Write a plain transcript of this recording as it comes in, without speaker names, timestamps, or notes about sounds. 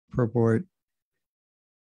purport,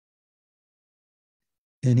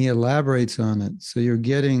 and he elaborates on it. So you're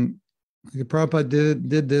getting, like Prabhupada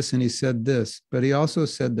did this and he said this, but he also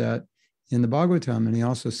said that in the Bhagavatam, and he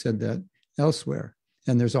also said that elsewhere.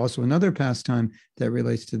 And there's also another pastime that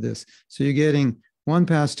relates to this. So you're getting one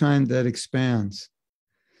pastime that expands.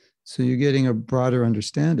 So you're getting a broader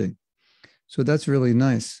understanding. So that's really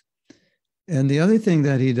nice. And the other thing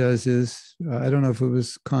that he does is, I don't know if it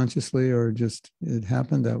was consciously or just it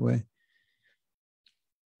happened that way.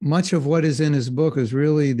 Much of what is in his book is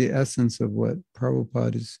really the essence of what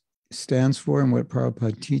Prabhupada stands for and what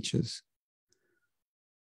Prabhupada teaches.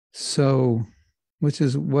 So, which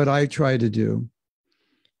is what I try to do.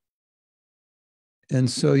 And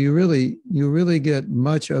so you really get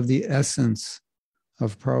much of the essence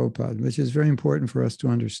of Prabhupada, which is very important for us to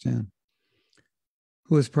understand.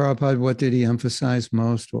 Who is Prabhupada? What did he emphasize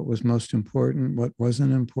most? What was most important? What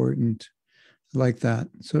wasn't important? Like that.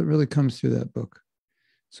 So it really comes through that book.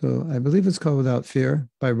 So I believe it's called Without Fear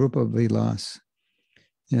by Rupa Vilas.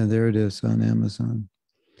 Yeah, there it is on Amazon.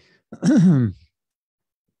 Without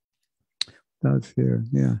Fear.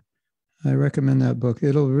 Yeah. I recommend that book.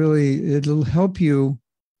 It'll help you.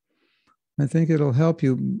 I think it'll help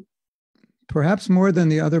you perhaps more than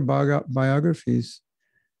the other biographies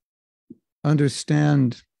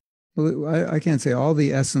understand. I can't say all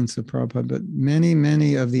the essence of Prabhupada, but many,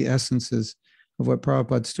 many of the essences of what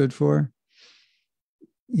Prabhupada stood for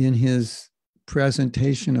in his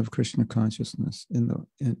presentation of Krishna consciousness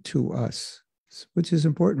to us, which is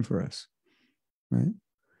important for us, right?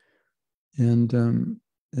 And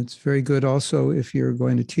it's very good also if you're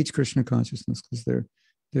going to teach Krishna consciousness, because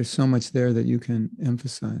there's so much there that you can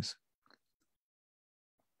emphasize.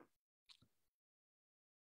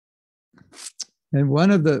 And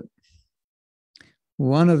one of the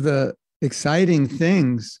exciting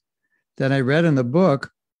things that I read in the book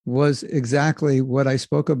was exactly what I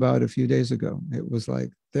spoke about a few days ago. It was like,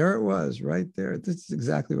 there it was, right there. This is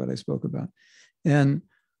exactly what I spoke about. And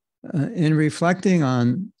in reflecting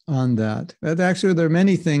on that, actually, there are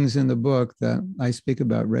many things in the book that I speak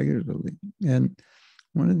about regularly. And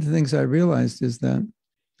one of the things I realized is that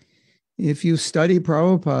if you study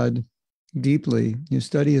Prabhupada deeply, you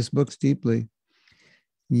study his books deeply,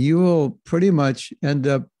 you will pretty much end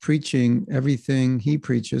up preaching everything he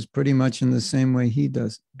preaches pretty much in the same way he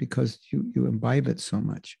does, because you imbibe it so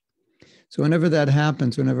much. So whenever that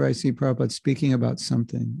happens, whenever I see Prabhupada speaking about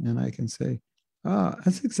something, and I can say,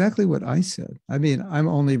 that's exactly what I said. I mean, I'm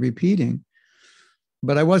only repeating,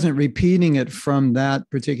 but I wasn't repeating it from that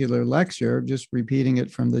particular lecture, just repeating it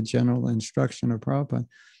from the general instruction of Prabhupada.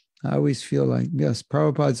 I always feel like, yes,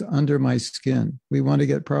 Prabhupada's under my skin. We want to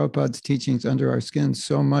get Prabhupada's teachings under our skin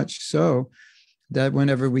so much so that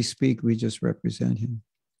whenever we speak, we just represent him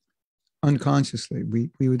unconsciously.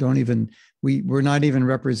 We're not even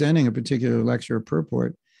representing a particular lecture or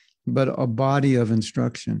purport, but a body of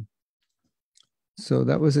instruction. So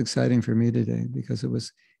that was exciting for me today, because it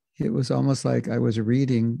was almost like I was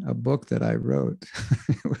reading a book that I wrote.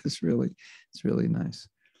 It's really nice.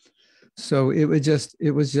 So it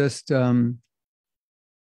was just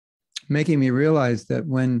making me realize that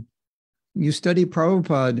when you study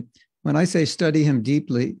Prabhupada, when I say study him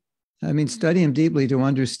deeply, I mean study him deeply to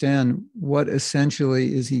understand what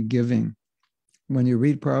essentially is he giving. When you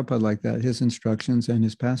read Prabhupada like that, his instructions and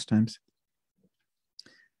his pastimes,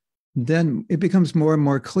 then it becomes more and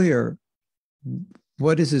more clear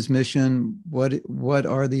what is his mission, what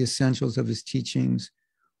are the essentials of his teachings,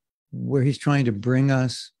 where he's trying to bring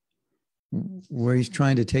us, where he's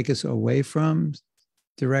trying to take us away from,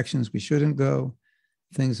 directions we shouldn't go,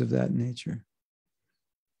 things of that nature.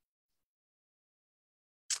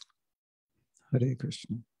 Hare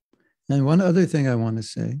Krishna. And one other thing I want to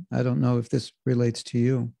say, I don't know if this relates to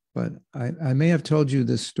you, but I may have told you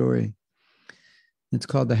this story. It's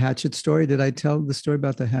called the Hatchet Story. Did I tell the story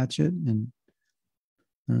about the hatchet and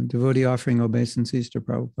devotee offering obeisances to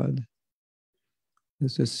Prabhupada?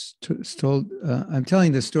 This is told. I'm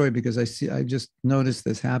telling this story because I just noticed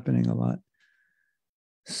this happening a lot.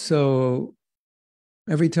 So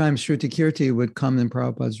every time Shruti Kirti would come in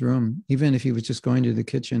Prabhupada's room, even if he was just going to the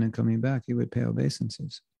kitchen and coming back, he would pay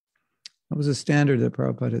obeisances. That was a standard that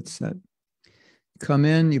Prabhupada had set. Come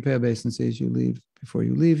in, you pay obeisances, you leave. Before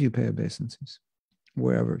you leave, you pay obeisances.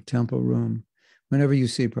 Wherever, temple, room, whenever you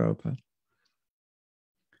see Prabhupada.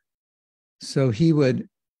 So he would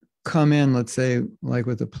come in, let's say, like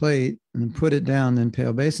with a plate, and put it down, then pay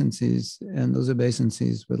obeisances, and those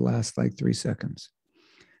obeisances would last like 3 seconds.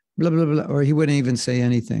 Blah, blah, blah. Or he wouldn't even say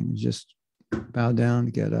anything, just bow down,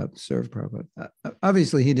 get up, serve Prabhupada.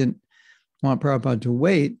 Obviously, he didn't want Prabhupada to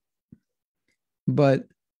wait, but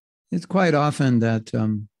it's quite often that,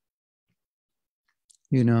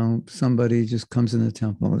 somebody just comes in the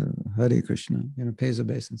temple, Hare Krishna, pays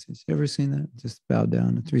obeisances. You ever seen that? Just bow down,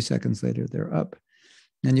 and 3 seconds later, they're up.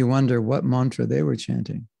 And you wonder what mantra they were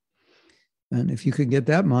chanting. And if you could get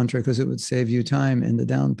that mantra, because it would save you time in the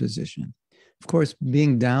down position. Of course,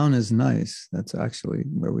 being down is nice. That's actually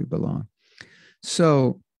where we belong.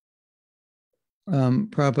 So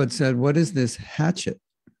Prabhupada said, what is this hatchet?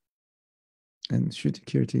 And Shruti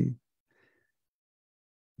Kirti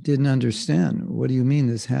didn't understand. What do you mean,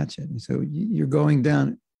 this hatchet? And so you're going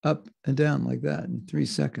down, up and down like that in 3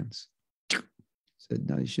 seconds. Said,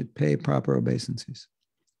 no, you should pay proper obeisances.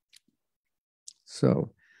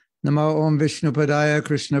 So, Namo Om Vishnu Padaya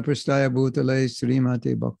Krishna Prastaya Bhutale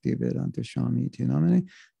Srimate Bhakti Vedanta Swami Iti Namane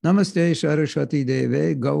Namaste Saraswati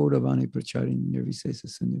Deve Gauravani Pracharini Nirvisesa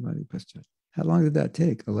Sannivadi Paschat. How long did that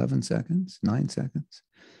take? 11 seconds? 9 seconds?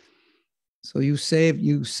 So you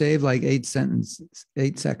save like 8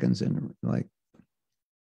 seconds and like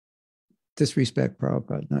disrespect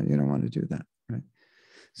Prabhupada. No, you don't want to do that, right?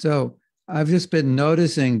 So I've just been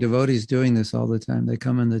noticing devotees doing this all the time. They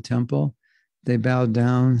come in the temple, they bow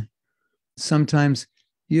down. Sometimes,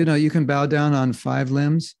 you can bow down on 5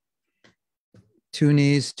 limbs, 2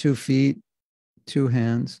 knees, 2 feet, 2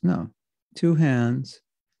 hands. No, 2 hands,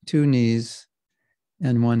 2 knees,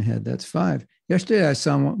 and 1 head. That's 5. Yesterday, I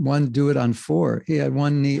saw one do it on 4. He had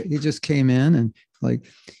 1 knee. He just came in and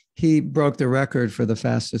he broke the record for the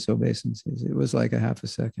fastest obeisances. It was like a half a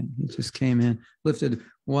second. He just came in, lifted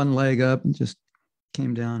 1 leg up and just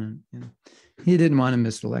came down. And he didn't want to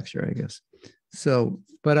miss the lecture, I guess. So,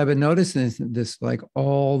 but I've been noticing this like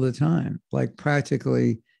all the time, like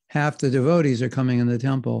practically half the devotees are coming in the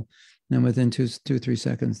temple and within 2-3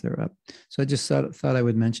 seconds, they're up. So I just thought I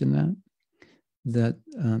would mention that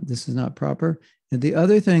this is not proper. And the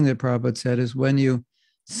other thing that Prabhupada said is when you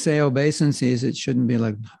say obeisances, it shouldn't be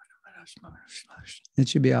like, it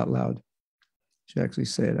should be out loud. You should actually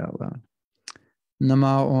say it out loud.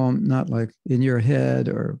 Nama Om, not like in your head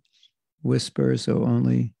or whisper, so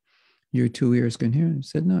only your 2 ears can hear. He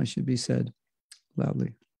said, no, it should be said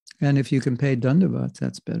loudly. And if you can pay dandavats,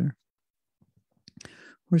 that's better.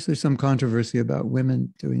 Of course, there's some controversy about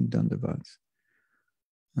women doing dandavats.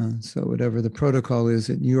 So whatever the protocol is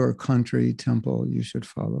in your country temple, you should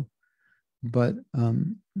follow. But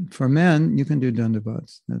for men, you can do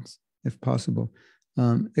dandavats. That's if possible.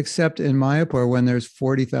 Except in Mayapur, when there's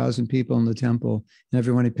 40,000 people in the temple and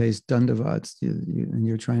everybody pays dandavats, and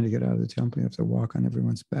you're trying to get out of the temple, you have to walk on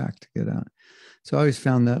everyone's back to get out. So I always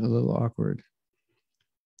found that a little awkward.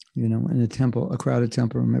 In a temple, a crowded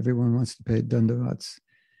temple room, everyone wants to pay dandavats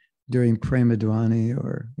during Prema Dwani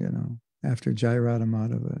or, after Jai Radha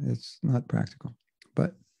Madhava. It's not practical.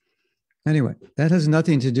 But anyway, that has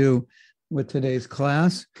nothing to do with today's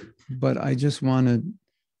class, but I just wanted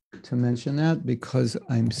to mention that because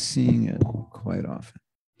I'm seeing it quite often.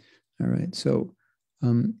 All right, so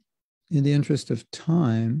in the interest of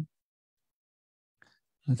time,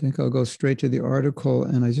 I think I'll go straight to the article,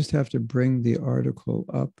 and I just have to bring the article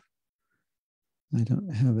up. I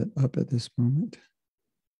don't have it up at this moment.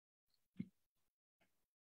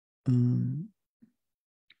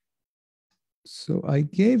 So I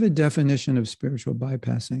gave a definition of spiritual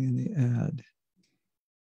bypassing in the ad,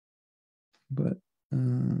 but I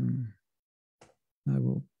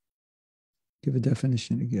will give a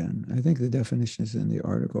definition again. I think the definition is in the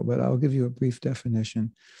article, but I'll give you a brief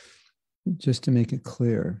definition just to make it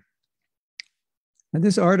clear. And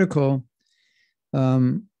this article,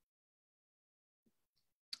 as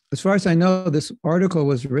far as I know, this article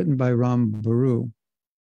was written by Ram Baru,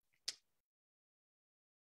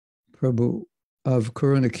 Prabhu of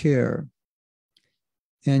Karuna Care.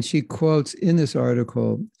 And she quotes in this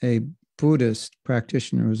article a Buddhist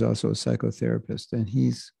practitioner who's also a psychotherapist. And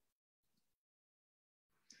he's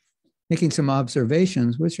making some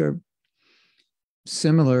observations which are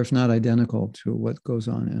similar, if not identical, to what goes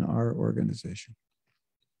on in our organization.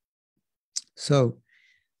 So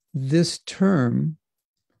this term,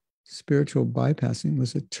 spiritual bypassing,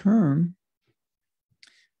 was a term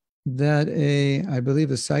that I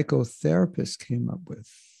believe a psychotherapist came up with.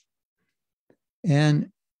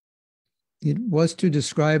 And it was to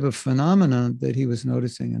describe a phenomenon that he was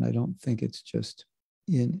noticing, and I don't think it's just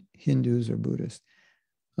in Hindus or Buddhists.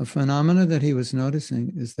 A phenomena that he was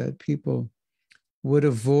noticing is that people would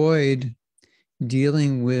avoid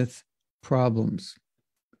dealing with problems,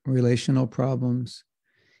 relational problems,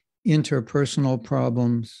 interpersonal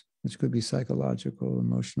problems, which could be psychological,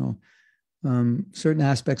 emotional, certain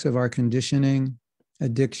aspects of our conditioning,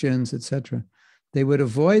 addictions, etc. They would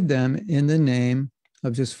avoid them in the name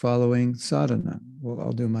of just following sadhana. Well,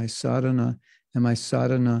 I'll do my sadhana, and my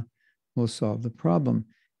sadhana will solve the problem.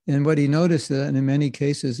 And what he noticed that in many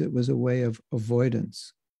cases, it was a way of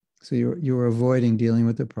avoidance. So you were avoiding dealing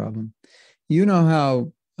with the problem. You know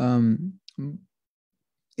how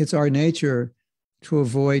it's our nature to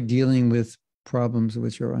avoid dealing with problems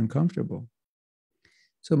which are uncomfortable.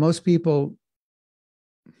 So most people,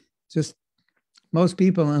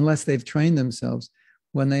 unless they've trained themselves,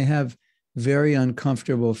 when they have very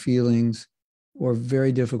uncomfortable feelings or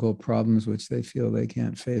very difficult problems which they feel they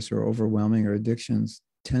can't face, or overwhelming, or addictions,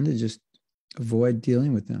 tend to just avoid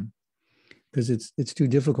dealing with them because it's too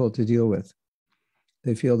difficult to deal with.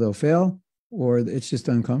 They feel they'll fail, or it's just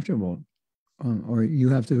uncomfortable, or you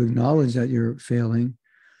have to acknowledge that you're failing,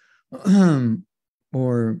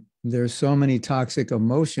 or there's so many toxic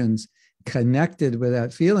emotions connected with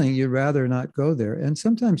that feeling, you'd rather not go there. And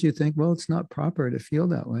sometimes you think, well, it's not proper to feel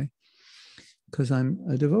that way because I'm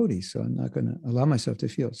a devotee, so I'm not going to allow myself to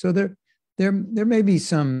feel. So there may be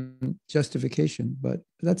some justification, but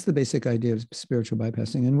that's the basic idea of spiritual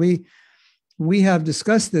bypassing. And we have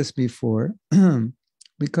discussed this before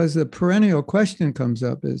because the perennial question comes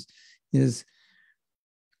up is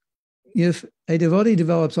if a devotee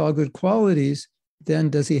develops all good qualities, then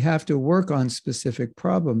does he have to work on specific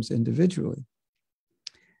problems individually?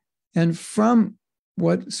 And from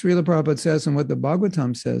what Srila Prabhupada says and what the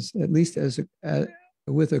Bhagavatam says, at least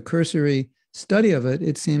with a cursory study of it,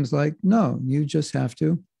 it seems like, no, you just have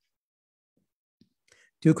to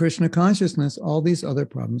do Krishna consciousness. All these other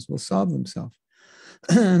problems will solve themselves.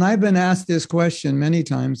 And I've been asked this question many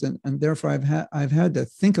times, and therefore I've had to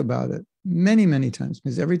think about it many, many times,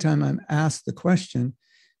 because every time I'm asked the question,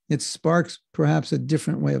 it sparks perhaps a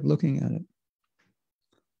different way of looking at it.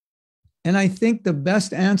 And I think the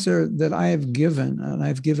best answer that I have given, and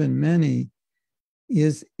I've given many,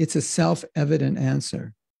 is it's a self-evident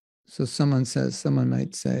answer. So someone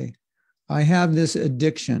might say, I have this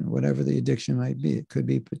addiction, whatever the addiction might be. It could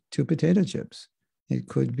be to potato chips. It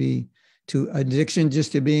could be to addiction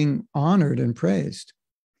just to being honored and praised,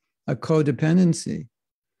 a codependency.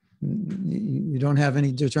 You don't have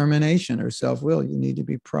any determination or self-will. You need to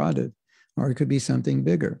be prodded. Or it could be something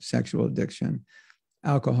bigger, sexual addiction,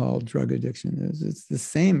 alcohol, drug addiction. It's the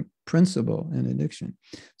same principle in addiction.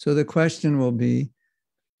 So the question will be,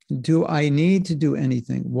 do I need to do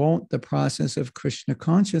anything? Won't the process of Krishna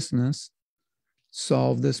consciousness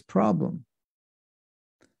solve this problem?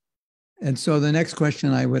 And so the next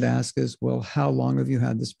question I would ask is, well, how long have you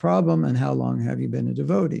had this problem, and how long have you been a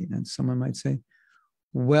devotee? And someone might say,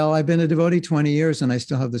 well, I've been a devotee 20 years and I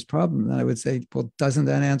still have this problem. And I would say, well, doesn't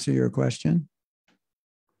that answer your question?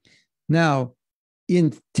 Now,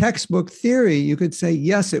 in textbook theory, you could say,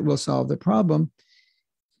 yes, it will solve the problem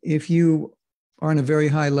if you are on a very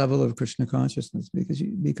high level of Krishna consciousness,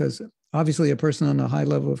 because obviously a person on a high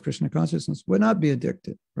level of Krishna consciousness would not be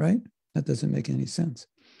addicted, right? That doesn't make any sense.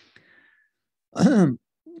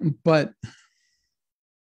 But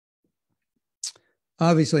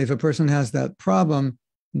obviously, if a person has that problem,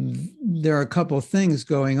 there are a couple of things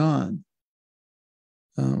going on.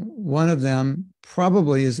 One of them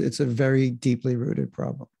probably is it's a very deeply rooted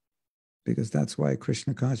problem, because that's why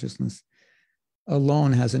Krishna consciousness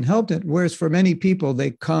alone hasn't helped it. Whereas for many people,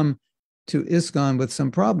 they come to ISKCON with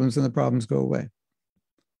some problems and the problems go away.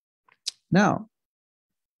 Now,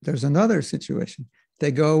 there's another situation.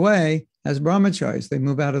 They go away as brahmacharis. They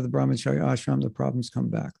move out of the brahmachari ashram, the problems come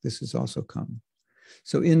back. This is also common.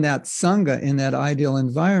 So in that sangha, in that ideal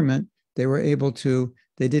environment, they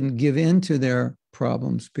didn't give in to their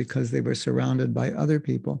problems because they were surrounded by other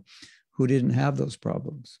people who didn't have those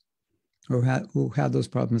problems, or who had those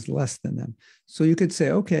problems less than them. So you could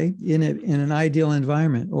say, okay, in an ideal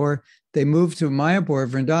environment, or they move to Mayapur,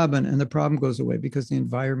 Vrindavan, and the problem goes away because the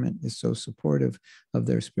environment is so supportive of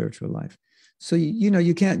their spiritual life. So,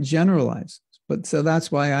 you can't generalize. But so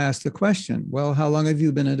that's why I asked the question, well, how long have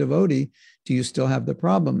you been a devotee? Do you still have the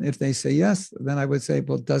problem? If they say yes, then I would say,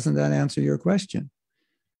 well, doesn't that answer your question?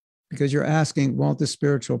 Because you're asking, won't the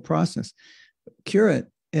spiritual process cure it?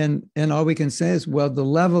 And all we can say is, well, the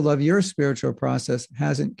level of your spiritual process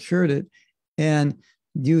hasn't cured it. And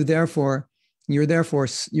your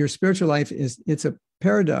spiritual life it's a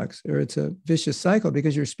paradox, or it's a vicious cycle,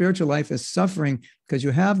 because your spiritual life is suffering because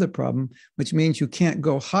you have the problem, which means you can't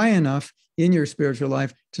go high enough in your spiritual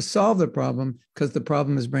life to solve the problem because the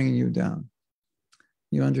problem is bringing you down.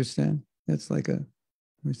 You understand? It's like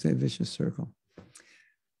we say, vicious circle.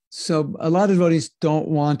 So a lot of devotees don't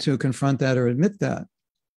want to confront that or admit that.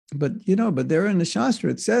 but there in the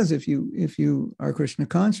Shastra, it says if you are Krishna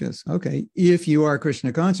conscious, okay, if you are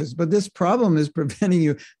Krishna conscious, but this problem is preventing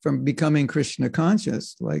you from becoming Krishna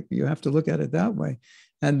conscious. Like you have to look at it that way.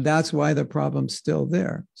 And that's why the problem's still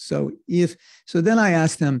there. So then I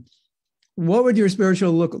asked them, what would your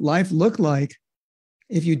spiritual life look like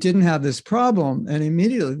if you didn't have this problem? And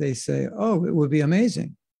immediately they say, oh, it would be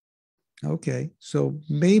amazing. Okay, so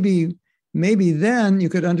maybe then you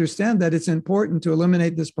could understand that it's important to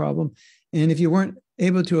eliminate this problem. And if you weren't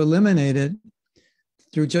able to eliminate it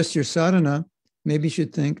through just your sadhana, maybe you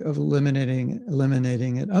should think of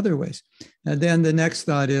eliminating it other ways. And then the next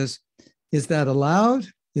thought is that allowed?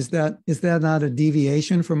 Is that not a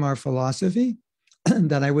deviation from our philosophy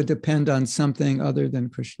that I would depend on something other than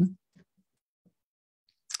Krishna?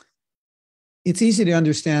 It's easy to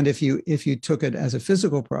understand if you took it as a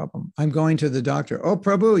physical problem. I'm going to the doctor. Oh,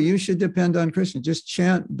 Prabhu, you should depend on Krishna. Just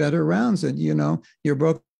chant better rounds and, your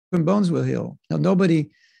broken bones will heal. Now,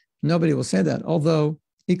 nobody will say that, although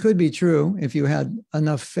it could be true if you had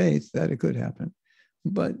enough faith that it could happen.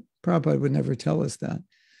 But Prabhupada would never tell us that.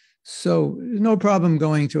 So no problem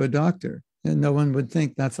going to a doctor, and no one would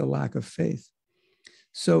think that's a lack of faith.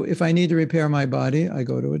 So if I need to repair my body, I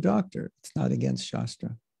go to a doctor. It's not against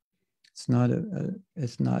Shastra.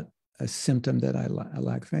 It's not a symptom that I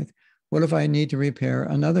lack faith. What if I need to repair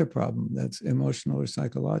another problem that's emotional or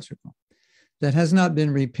psychological that has not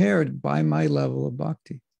been repaired by my level of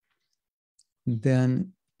bhakti?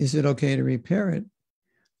 Then is it okay to repair it?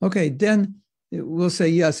 Okay, then we'll say,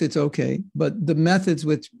 yes, it's okay. But the methods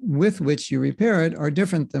with which you repair it are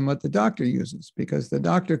different than what the doctor uses, because the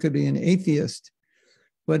doctor could be an atheist.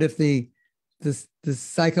 But if the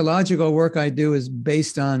psychological work I do is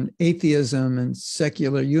based on atheism and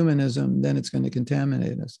secular humanism, then it's going to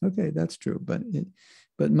contaminate us. Okay, that's true, but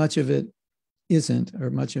much of it isn't,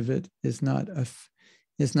 or much of it is not.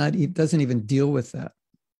 It doesn't even deal with that.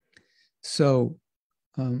 So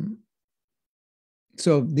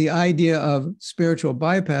the idea of spiritual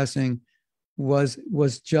bypassing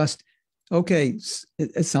was just, okay,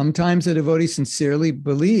 sometimes a devotee sincerely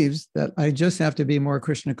believes that I just have to be more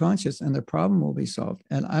Krishna conscious and the problem will be solved.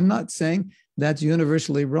 And I'm not saying that's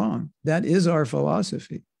universally wrong. That is our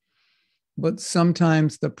philosophy. But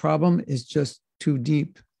sometimes the problem is just too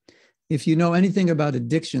deep. If you know anything about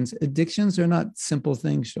addictions are not simple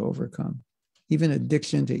things to overcome. Even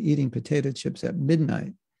addiction to eating potato chips at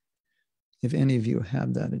midnight, if any of you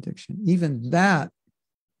have that addiction, even that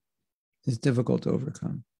is difficult to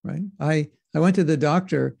overcome. Right? I went to the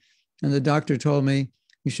doctor and the doctor told me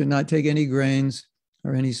you should not take any grains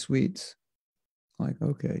or any sweets. Like,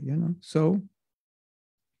 okay, so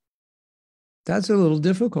that's a little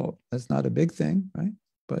difficult. That's not a big thing, right?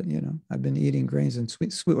 But, I've been eating grains and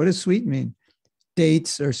sweets. What does sweet mean?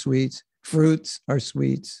 Dates are sweets. Fruits are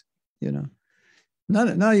sweets,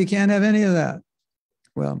 No, you can't have any of that.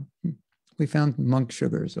 Well, we found monk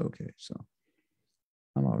sugars. Okay, so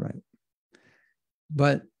I'm all right.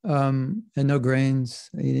 But, and no grains,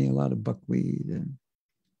 eating a lot of buckwheat and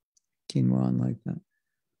quinoa and like that.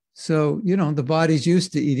 So, the body's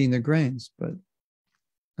used to eating the grains, but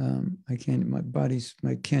I can't,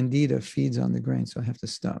 my candida feeds on the grains, so I have to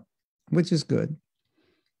stop, which is good.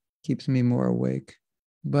 Keeps me more awake.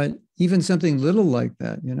 But even something little like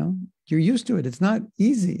that, you're used to it. It's not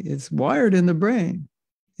easy. It's wired in the brain.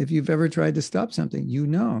 If you've ever tried to stop something, you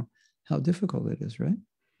know how difficult it is, right?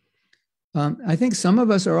 I think some of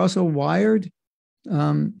us are also wired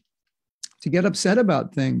to get upset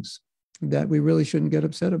about things that we really shouldn't get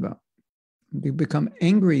upset about. We become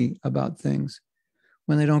angry about things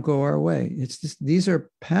when they don't go our way. It's just, these are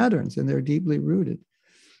patterns and they're deeply rooted.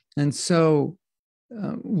 And so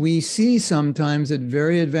we see sometimes that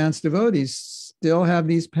very advanced devotees still have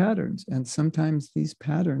these patterns, and sometimes these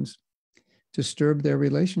patterns disturb their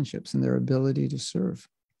relationships and their ability to serve.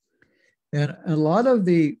 And a lot of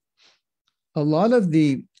the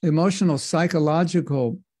emotional,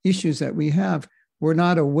 psychological issues that we have, we're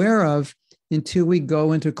not aware of until we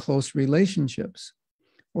go into close relationships,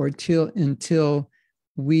 or until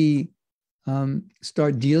we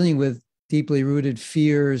start dealing with deeply rooted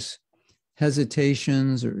fears,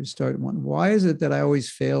 hesitations, or start wondering, why is it that I always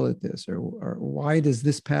fail at this? Or why does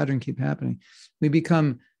this pattern keep happening? We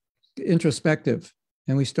become introspective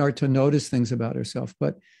and we start to notice things about ourselves.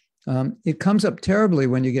 But it comes up terribly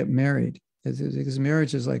when you get married, because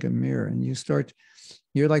marriage is like a mirror, and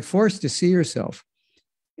you're like forced to see yourself,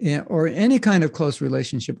 or any kind of close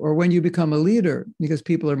relationship, or when you become a leader, because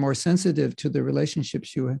people are more sensitive to the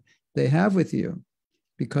relationships they have with you,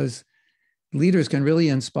 because leaders can really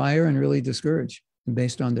inspire and really discourage.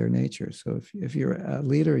 based on their nature. So if you're a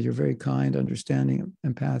leader, you're very kind, understanding,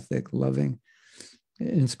 empathic, loving. It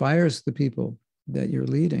inspires the people that you're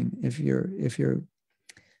leading. If you're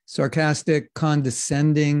sarcastic,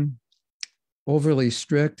 condescending, overly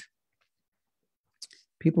strict,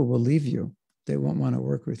 people will leave you. They won't want to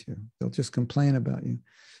work with you. They'll just complain about you.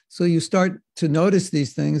 So you start to notice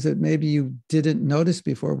these things that maybe you didn't notice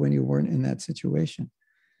before when you weren't in that situation.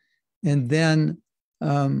 And then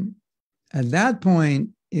at that point,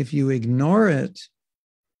 if you ignore it,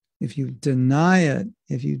 if you deny it,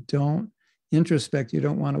 if you don't introspect, you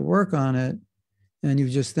don't want to work on it, and you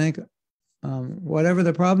just think, whatever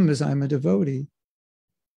the problem is, I'm a devotee,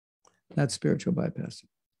 that's spiritual bypassing.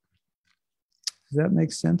 Does that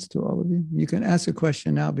make sense to all of you? You can ask a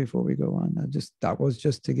question now before we go on. That was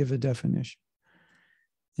just to give a definition.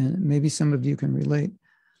 And maybe some of you can relate.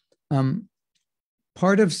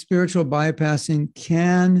 Part of spiritual bypassing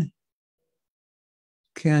can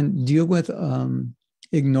deal with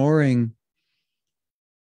ignoring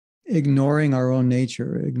our own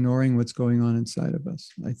nature, ignoring what's going on inside of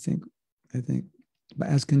us. I think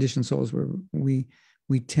as conditioned souls, we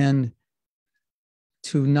tend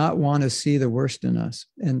to not want to see the worst in us.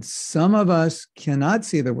 And some of us cannot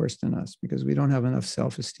see the worst in us because we don't have enough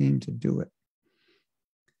self-esteem to do it.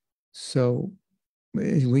 So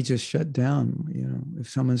we just shut down. You know, if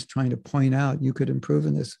someone's trying to point out, you could improve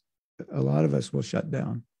in this, a lot of us will shut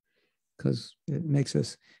down because it makes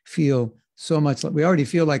us feel so much like we already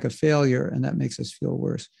feel like a failure, and that makes us feel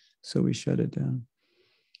worse. So we shut it down.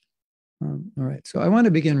 All right, so I want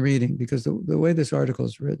to begin reading because the way this article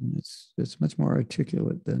is written, it's much more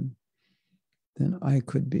articulate than I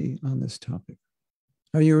could be on this topic.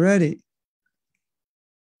 Are you ready?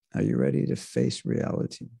 Are you ready to face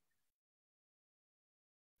reality?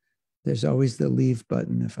 There's always the leave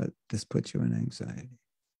button if this puts you in anxiety.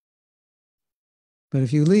 But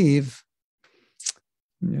if you leave,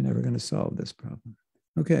 you're never going to solve this problem.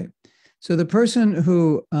 Okay, so the person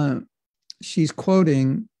who she's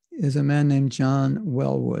quoting is a man named John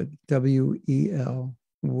Welwood, W-E-L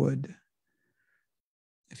Wood,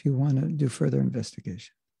 if you want to do further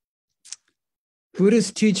investigation.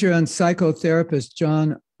 Buddhist teacher and psychotherapist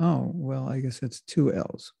John, I guess that's two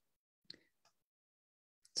L's.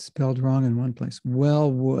 Spelled wrong in one place,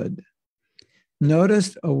 Welwood,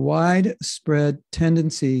 noticed a widespread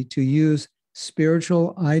tendency to use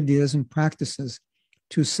spiritual ideas and practices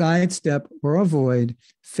to sidestep or avoid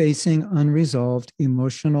facing unresolved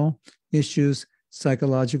emotional issues,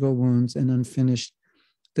 psychological wounds, and unfinished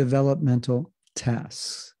developmental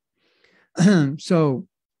tasks. So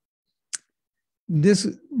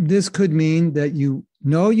this could mean that you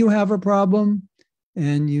know you have a problem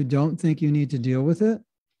and you don't think you need to deal with it.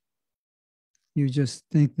 You just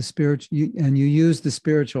think and you use the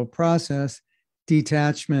spiritual process.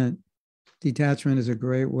 Detachment is a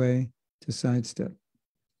great way to sidestep.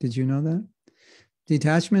 Did you know that?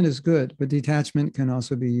 Detachment is good, but detachment can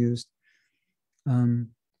also be used to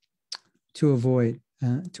avoid.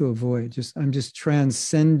 I'm just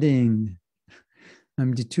transcending.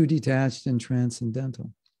 I'm too detached and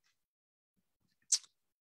transcendental.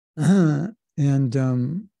 And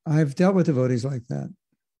I've dealt with devotees like that.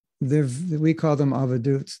 We call them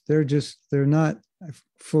avaduts. They're not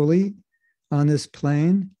fully on this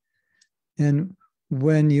plane. And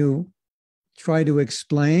when you try to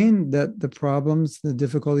explain that the problems, the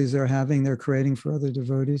difficulties they're having, they're creating for other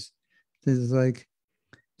devotees, it's like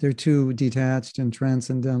they're too detached and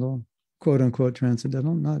transcendental, quote unquote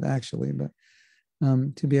transcendental, not actually, but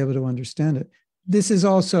to be able to understand it. This is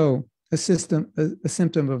also a symptom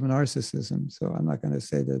of narcissism. So I'm not going to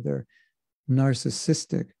say that they're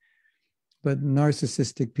narcissistic, but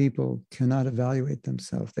narcissistic people cannot evaluate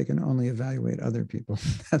themselves. They can only evaluate other people.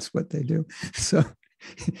 That's what they do. So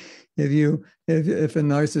if a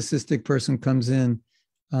narcissistic person comes in,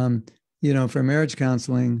 for marriage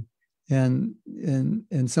counseling, and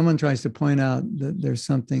someone tries to point out that there's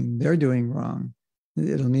something they're doing wrong,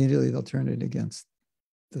 they'll turn it against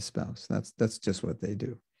the spouse. That's just what they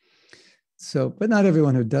do. So, but not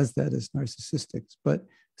everyone who does that is narcissistic. But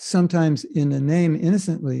sometimes, in the name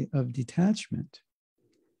innocently of detachment,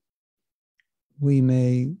 we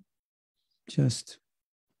may just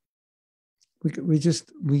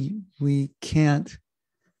we can't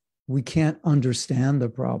understand the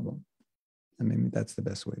problem. I mean, that's the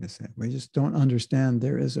best way to say it. We just don't understand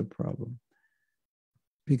there is a problem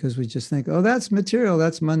because we just think, oh, that's material,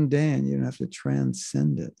 that's mundane. You don't have to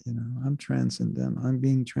transcend it. I'm transcendental. I'm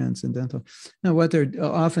being transcendental. Now, what they're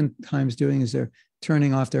oftentimes doing is they're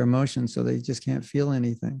turning off their emotions so they just can't feel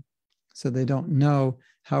anything. So they don't know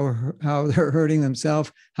how they're hurting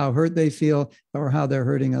themselves, how hurt they feel, or how they're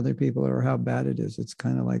hurting other people, or how bad it is. It's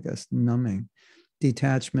kind of like a numbing,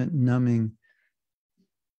 detachment, numbing.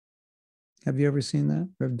 Have you ever seen that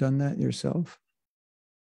or done that yourself?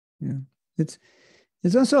 Yeah. It's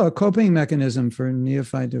also a coping mechanism for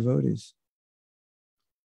neophyte devotees,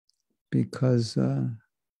 because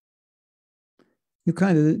you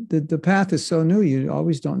kind of, the path is so new, you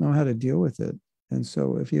always don't know how to deal with it. And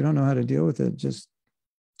so if you don't know how to deal with it, just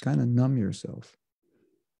kind of numb yourself.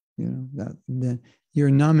 That your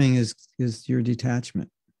numbing is your detachment,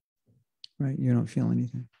 right? You don't feel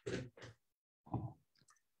anything.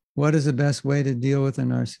 What is the best way to deal with a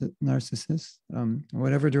narcissist?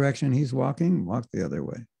 Whatever direction he's walking, walk the other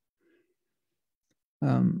way.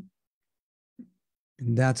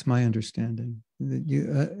 That's my understanding.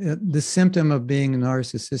 The symptom of being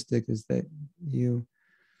narcissistic is that you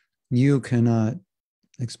cannot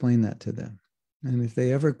explain that to them. And if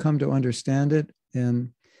they ever come to understand it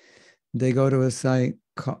and they go to a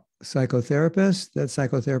psychotherapist, that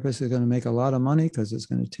psychotherapist is going to make a lot of money because it's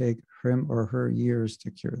going to take him or her years to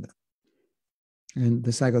cure them. And the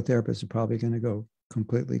psychotherapist is probably going to go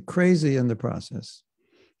completely crazy in the process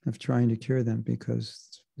of trying to cure them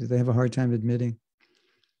because they have a hard time admitting.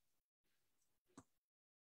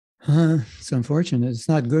 It's unfortunate. It's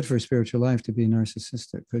not good for spiritual life to be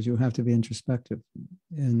narcissistic because you have to be introspective.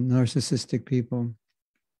 And narcissistic people,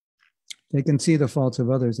 they can see the faults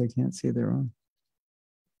of others. They can't see their own.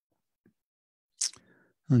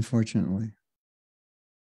 Unfortunately.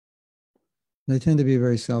 They tend to be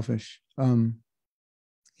very selfish.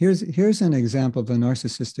 Here's an example of a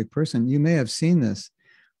narcissistic person. You may have seen this,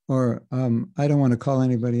 or I don't want to call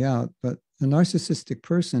anybody out, but a narcissistic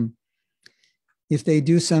person, if they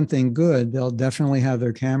do something good, they'll definitely have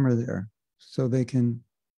their camera there so they can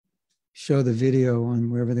show the video on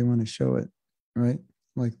wherever they want to show it, right?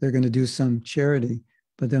 Like they're going to do some charity,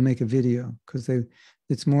 but they'll make a video because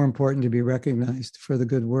it's more important to be recognized for the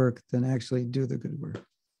good work than actually do the good work.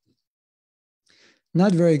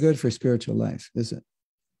 Not very good for spiritual life, is it?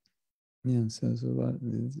 Yeah, so there's a lot.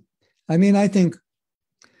 I mean, I think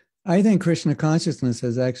Krishna consciousness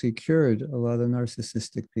has actually cured a lot of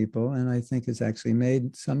narcissistic people, and I think it's actually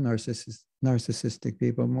made some narcissistic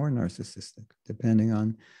people more narcissistic, depending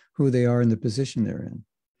on who they are and the position they're in.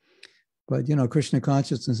 But, Krishna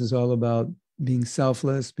consciousness is all about being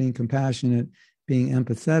selfless, being compassionate, being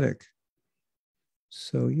empathetic.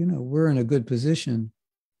 So, we're in a good position.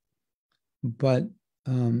 But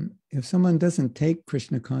if someone doesn't take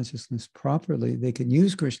Krishna consciousness properly, they can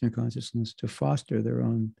use Krishna consciousness to foster their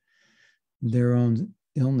own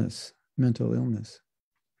illness, mental illness,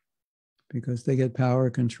 because they get power,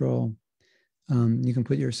 control. You can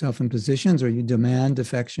put yourself in positions, or you demand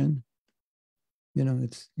affection.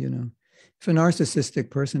 If a narcissistic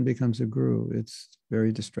person becomes a guru, it's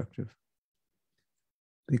very destructive,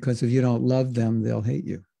 because if you don't love them, they'll hate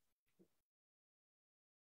you.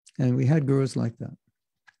 And we had gurus like that.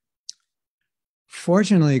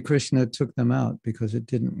 Fortunately, Krishna took them out because it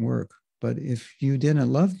didn't work. But if you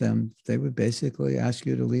didn't love them, they would basically ask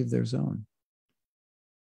you to leave their zone.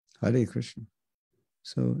 Hare Krishna.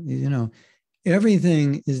 So,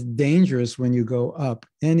 everything is dangerous when you go up.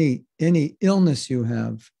 Any illness you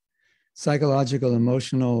have, psychological,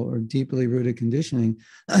 emotional, or deeply rooted conditioning,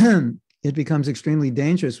 it becomes extremely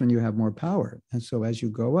dangerous when you have more power. And so as you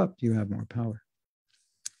go up, you have more power.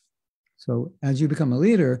 So as you become a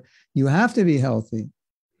leader, you have to be healthy.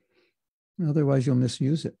 Otherwise, you'll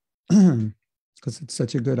misuse it because it's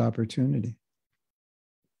such a good opportunity.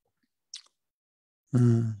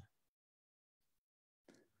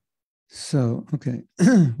 Okay,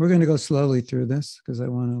 we're going to go slowly through this because I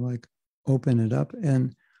want to open it up.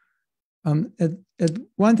 And one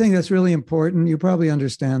thing that's really important, you probably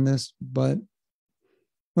understand this, but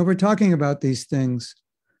when we're talking about these things,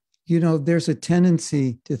 there's a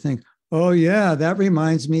tendency to think, oh yeah, that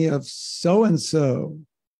reminds me of so-and-so,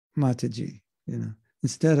 Mataji,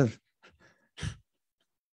 instead of,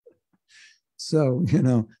 so,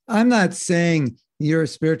 I'm not saying you're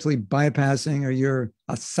spiritually bypassing, or you're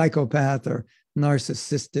a psychopath or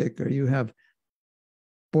narcissistic, or you have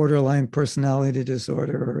borderline personality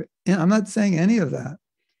disorder, or I'm not saying any of that,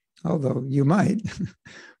 although you might.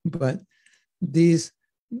 But this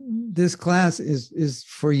class is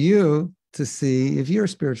for you to see if you're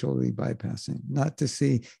spiritually bypassing, not to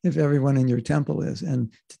see if everyone in your temple is,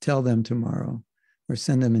 and to tell them tomorrow or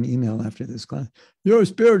send them an email after this class, you're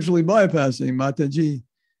spiritually bypassing, Mataji,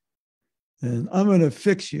 and I'm going to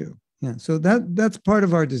fix you. Yeah, so that's part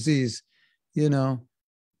of our disease.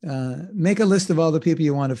 Make a list of all the people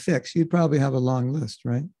you want to fix. You'd probably have a long list,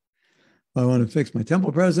 right? I want to fix my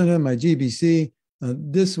temple president, my GBC,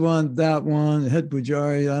 this one, that one, head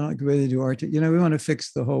pujari. I'm not ready to do art. We want to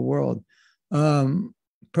fix the whole world.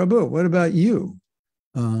 Prabhu, what about you?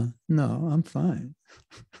 No, I'm fine.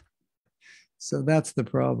 So that's the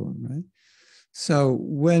problem, right? So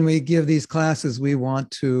when we give these classes, we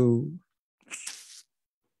want to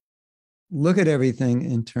look at everything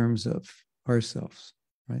in terms of ourselves,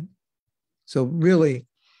 right? So really,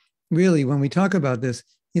 when we talk about this,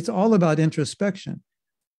 it's all about introspection.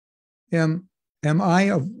 Am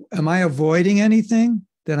I avoiding anything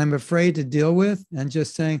that I'm afraid to deal with and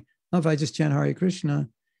just saying, oh, if I just chant Hare Krishna,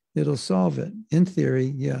 it'll solve it? In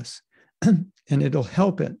theory, yes. And it'll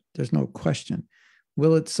help it. There's no question.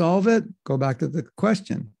 Will it solve it? Go back to the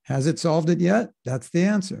question. Has it solved it yet? That's the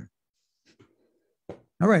answer.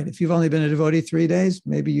 All right. If you've only been a devotee 3 days,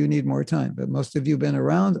 maybe you need more time. But most of you have been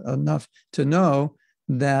around enough to know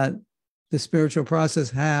that the spiritual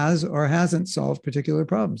process has or hasn't solved particular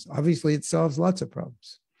problems. Obviously, it solves lots of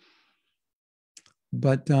problems.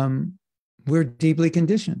 But we're deeply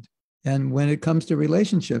conditioned. And when it comes to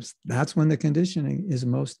relationships, that's when the conditioning is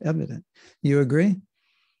most evident. You agree?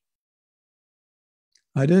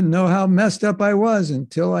 I didn't know how messed up I was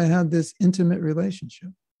until I had this intimate relationship.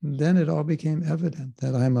 And then it all became evident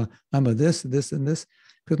that I'm a this, and this.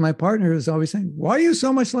 Because my partner is always saying, why are you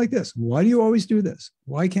so much like this? Why do you always do this?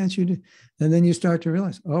 Why can't you do? And then you start to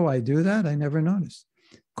realize, oh, I do that? I never noticed.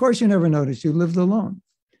 Of course, you never noticed. You lived alone.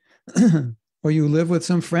 Or you live with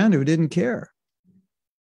some friend who didn't care.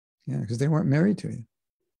 Yeah, because they weren't married to you.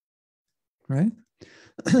 Right?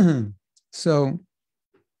 So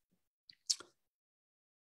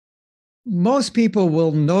most people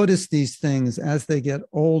will notice these things as they get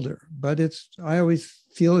older, but I always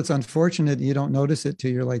feel it's unfortunate you don't notice it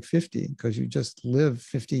till you're like 50 because you just lived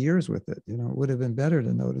 50 years with it. It would have been better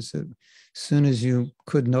to notice it as soon as you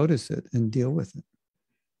could notice it and deal with it.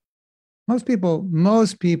 Most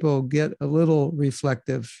people get a little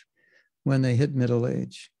reflective when they hit middle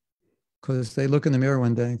age because they look in the mirror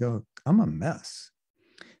one day and go, I'm a mess.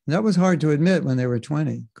 And that was hard to admit when they were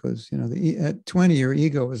 20 because, at 20, your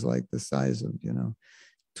ego was like the size of,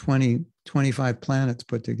 20, 25 planets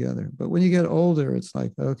put together. But when you get older, it's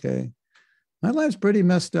like, okay, my life's pretty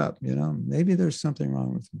messed up. Maybe there's something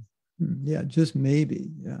wrong with me. Yeah, just maybe.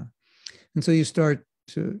 Yeah. And so you start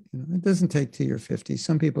to, it doesn't take till you're 50.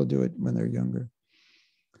 Some people do it when they're younger.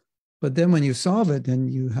 But then when you solve it, then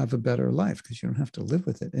you have a better life because you don't have to live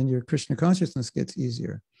with it. And your Krishna consciousness gets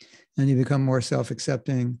easier. And you become more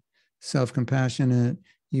self-accepting, self-compassionate.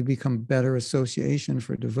 You become better association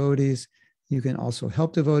for devotees. You can also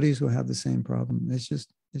help devotees who have the same problem. It's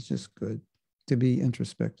just good to be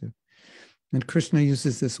introspective. And Krishna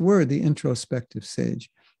uses this word, the introspective sage.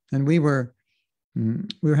 And we were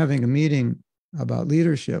having a meeting about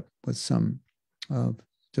leadership with some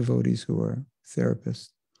devotees who are therapists.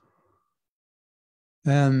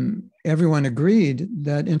 And everyone agreed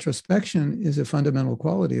that introspection is a fundamental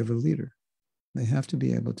quality of a leader. They have to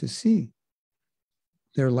be able to see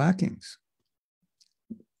their lackings.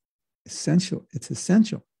 Essential. It's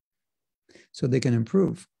essential so they can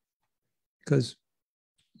improve. Because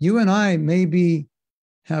you and I maybe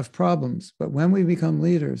have problems, but when we become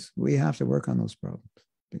leaders, we have to work on those problems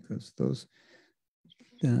because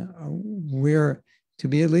to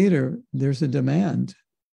be a leader, there's a demand.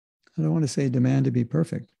 I don't want to say demand to be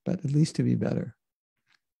perfect, but at least to be better,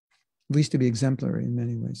 at least to be exemplary in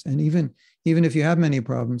many ways. And even if you have many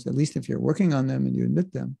problems, at least if you're working on them and you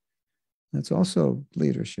admit them, that's also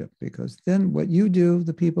leadership because then what you do,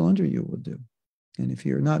 the people under you will do. And if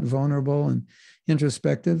you're not vulnerable and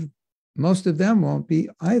introspective, most of them won't be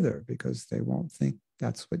either because they won't think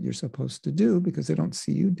that's what you're supposed to do because they don't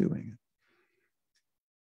see you doing it.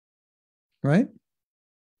 Right?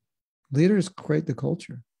 Leaders create the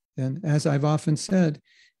culture. And as I've often said,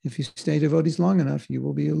 if you stay devotees long enough, you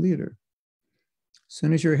will be a leader. As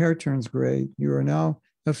soon as your hair turns gray, you are now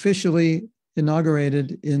officially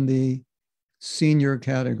inaugurated in the senior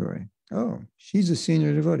category. Oh, she's a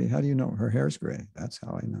senior devotee. How do you know? Her hair's gray. That's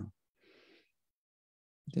how I know.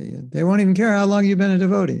 They won't even care how long you've been a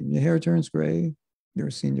devotee. Your hair turns gray, you're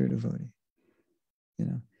a senior devotee.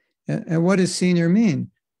 And what does senior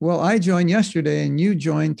mean? Well, I joined yesterday and you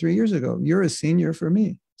joined 3 years ago. You're a senior for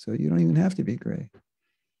me. So you don't even have to be gray.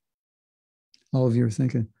 All of you are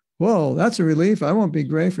thinking, whoa, that's a relief. I won't be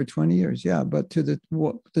gray for 20 years. Yeah, but to the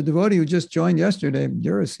devotee who just joined yesterday,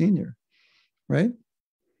 you're a senior, right?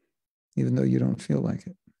 Even though you don't feel like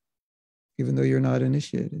it. Even though you're not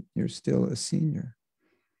initiated, you're still a senior.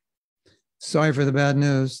 Sorry for the bad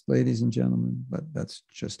news, ladies and gentlemen, but that's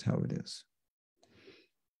just how it is.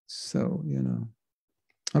 So,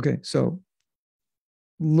 Okay, so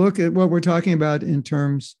look at what we're talking about in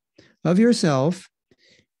terms of yourself.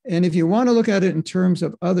 And if you want to look at it in terms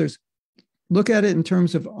of others, look at it in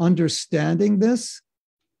terms of understanding this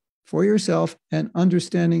for yourself and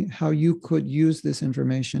understanding how you could use this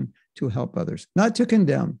information to help others, not to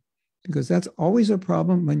condemn, because that's always a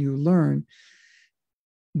problem when you learn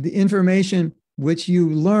the information which you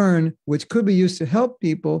learn, which could be used to help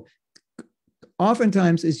people,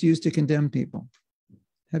 oftentimes is used to condemn people.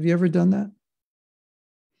 Have you ever done that?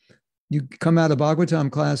 You come out of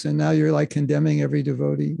Bhagavatam class and now you're like condemning every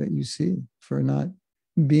devotee that you see for not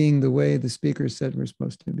being the way the speaker said we're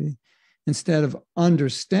supposed to be, instead of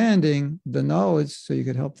understanding the knowledge so you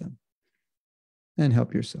could help them and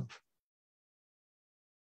help yourself.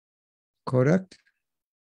 Correct?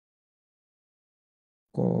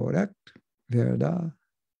 Correct. Verdad.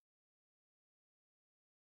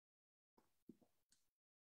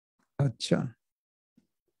 Acha.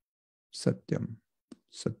 Satyam.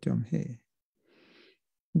 Satyam he.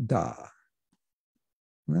 Da.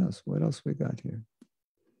 What else? What else we got here?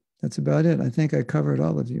 That's about it. I think I covered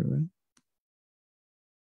all of you, right?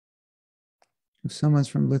 If someone's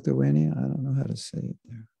from Lithuania, I don't know how to say it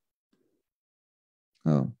there.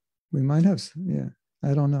 Oh, we might have, yeah,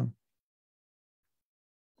 I don't know.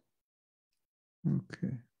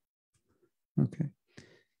 Okay. Okay.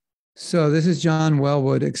 So this is John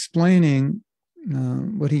Wellwood explaining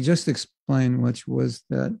what he just explained, which was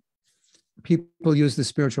that people use the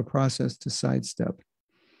spiritual process to sidestep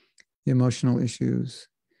the emotional issues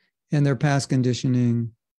and their past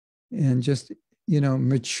conditioning and just,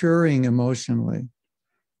 maturing emotionally,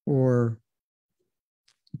 or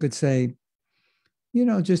you could say,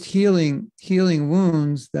 just healing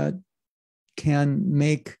wounds that can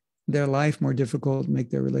make their life more difficult, make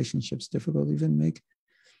their relationships difficult, even make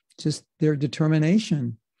just their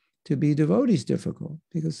determination to be devotees difficult,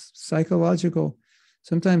 because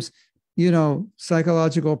sometimes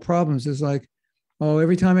psychological problems is like, oh,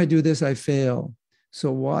 every time I do this, I fail. So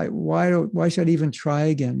why should I even try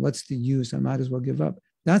again? What's the use? I might as well give up.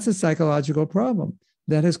 That's a psychological problem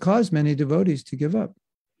that has caused many devotees to give up.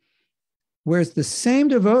 Whereas the same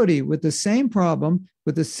devotee with the same problem,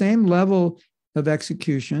 with the same level of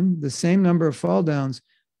execution, the same number of fall downs,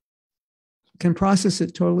 can process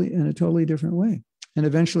it in a totally different way and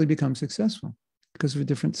eventually become successful because of a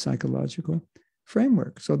different psychological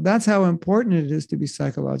framework. So that's how important it is to be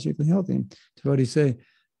psychologically healthy. And devotees say,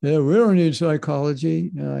 yeah, we don't need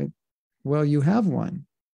psychology. Well, you have one.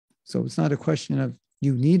 So it's not a question of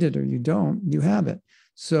you need it or you don't, you have it.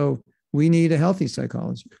 So we need a healthy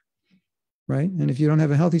psychology, right? And if you don't have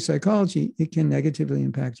a healthy psychology, it can negatively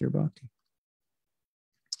impact your bhakti.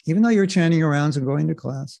 Even though you're chanting your rounds and going to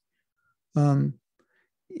class,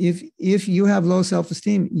 if you have low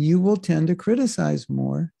self-esteem, you will tend to criticize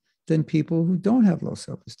more than people who don't have low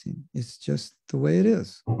self-esteem. It's just the way it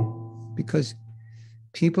is. Because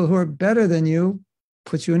people who are better than you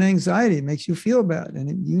put you in anxiety, it makes you feel bad,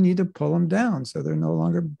 and you need to pull them down so they're no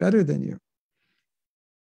longer better than you,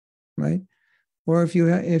 right? Or if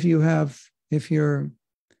you're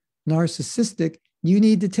narcissistic, you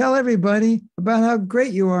need to tell everybody about how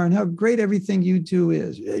great you are and how great everything you do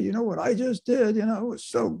is. Yeah, you know what I just did? It was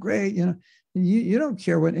so great. You don't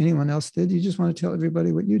care what anyone else did. You just want to tell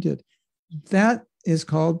everybody what you did. That is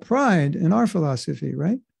called pride in our philosophy,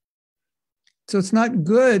 right? So it's not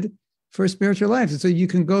good for spiritual life. So you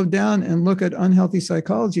can go down and look at unhealthy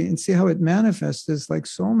psychology and see how it manifests as like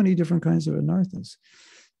so many different kinds of anarthas.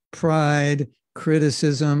 Pride,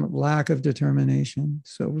 criticism, lack of determination.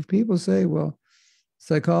 So if people say, well,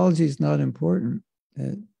 psychology is not important,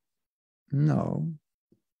 no,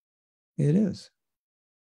 it is.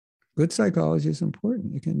 Good psychology is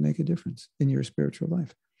important. It can make a difference in your spiritual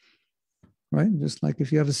life, right? Just like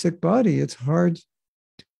if you have a sick body, it's hard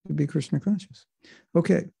to be Krishna conscious.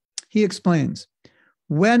 Okay, he explains,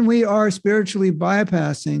 when we are spiritually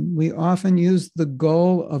bypassing, we often use the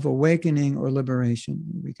goal of awakening or liberation.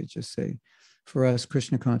 We could just say, for us,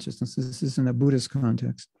 Krishna consciousness, this is in a Buddhist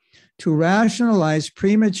context, to rationalize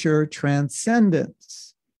premature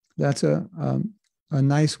transcendence. That's a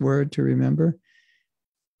nice word to remember.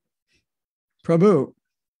 Prabhu,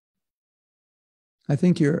 I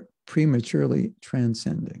think you're prematurely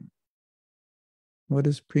transcending. What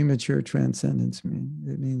does premature transcendence mean?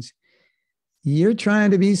 It means you're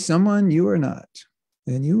trying to be someone you are not,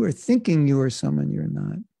 and you are thinking you are someone you're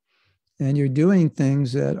not, and you're doing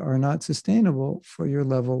things that are not sustainable for your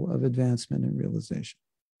level of advancement and realization.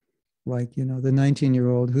 Like, the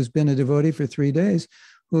 19-year-old who's been a devotee for 3 days,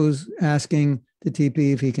 who's asking the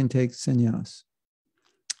TP if he can take sannyas.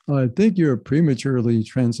 I think you're prematurely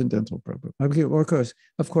transcendental, Prabhu. Okay, well,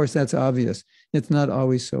 of course, that's obvious. It's not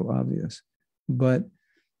always so obvious. But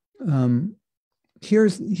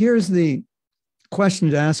here's the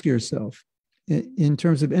question to ask yourself in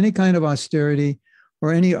terms of any kind of austerity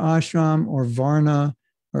or any ashram or varna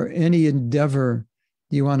or any endeavor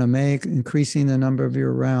you want to make, increasing the number of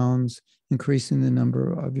your rounds, increasing the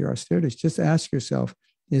number of your austerities. Just ask yourself,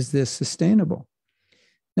 is this sustainable?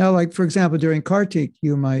 Now, like, for example, during Kartik,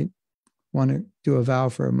 you might want to do a vow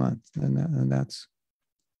for a month, and that's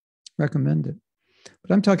recommended.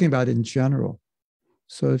 But I'm talking about in general.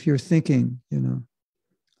 So if you're thinking,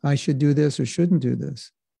 I should do this or shouldn't do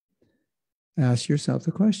this, ask yourself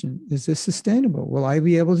the question, is this sustainable? Will I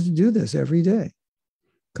be able to do this every day?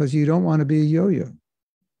 Because you don't want to be a yo-yo.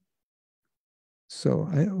 So,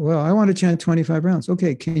 I want to chant 25 rounds.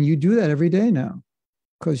 Okay, can you do that every day now?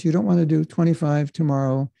 Because you don't want to do 25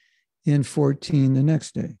 tomorrow and 14 the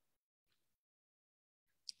next day.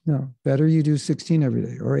 No, better you do 16 every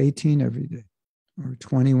day or 18 every day or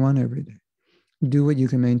 21 every day. Do what you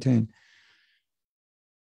can maintain.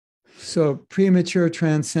 So premature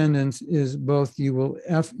transcendence is both you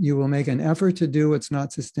will make an effort to do what's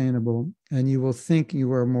not sustainable, and you will think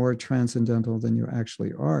you are more transcendental than you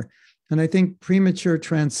actually are. And I think premature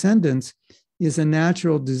transcendence is a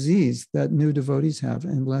natural disease that new devotees have,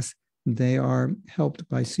 unless they are helped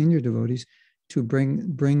by senior devotees to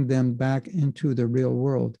bring them back into the real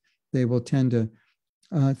world. They will tend to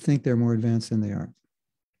think they're more advanced than they are.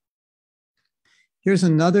 Here's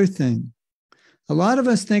another thing. A lot of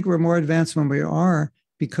us think we're more advanced than we are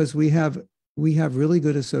because we have really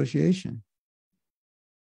good association.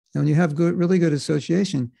 And when you have really good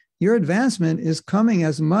association, your advancement is coming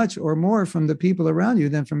as much or more from the people around you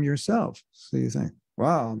than from yourself. So you think,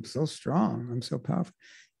 wow, I'm so strong. I'm so powerful.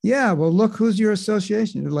 Yeah, well, look who's your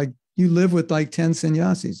association. Like you live with like 10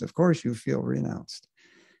 sannyasis. Of course you feel renounced.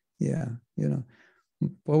 Yeah,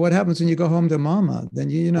 Well, what happens when you go home to mama?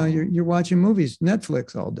 Then you're watching movies,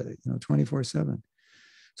 Netflix all day, 24/7.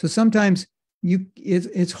 So sometimes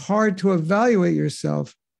it's hard to evaluate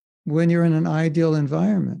yourself when you're in an ideal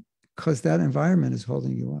environment because that environment is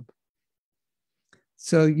holding you up.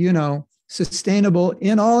 So, sustainable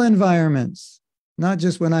in all environments, not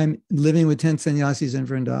just when I'm living with 10 sannyasis in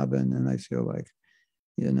Vrindavan and I feel like,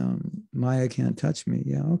 Maya can't touch me.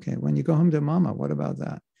 Yeah, okay. When you go home to mama, what about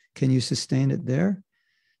that? Can you sustain it there?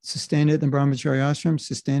 Sustain it in Brahmacharya ashram,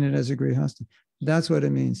 sustain it as a grihastha. That's what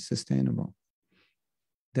it means, sustainable.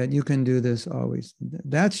 That you can do this always.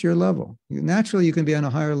 That's your level. Naturally, you can be on a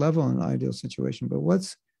higher level in an ideal situation, but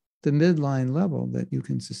what's the midline level that you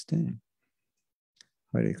can sustain?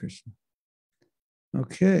 Hare Krishna.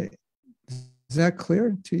 Okay. Is that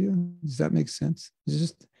clear to you? Does that make sense?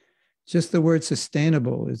 It's just the word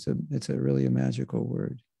sustainable. It's a really a magical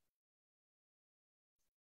word.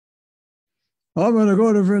 I'm going to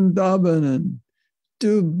go to Vrindavan and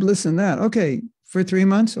do bliss and that. Okay, for 3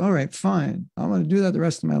 months? All right, fine. I'm going to do that the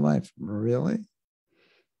rest of my life. Really?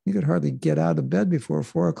 You could hardly get out of bed before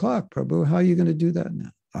 4 o'clock, Prabhu. How are you going to do that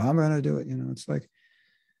now? I'm going to do it. It's like,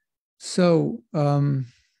 so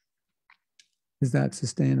is that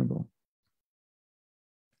sustainable?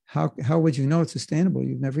 How would you know it's sustainable?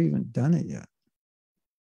 You've never even done it yet,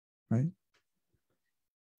 right?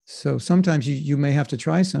 So sometimes you may have to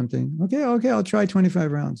try something. Okay, I'll try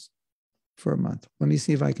 25 rounds for a month. Let me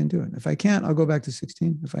see if I can do it. If I can't, I'll go back to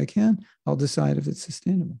 16. If I can, I'll decide if it's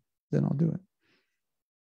sustainable. Then I'll do it.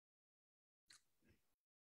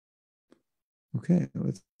 Okay,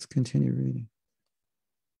 let's continue reading.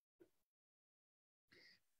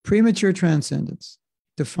 Premature transcendence,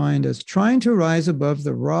 defined as trying to rise above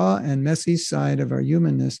the raw and messy side of our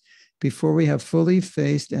humanness before we have fully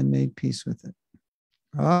faced and made peace with it.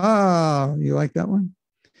 Ah, you like that one?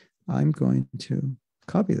 I'm going to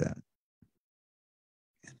copy that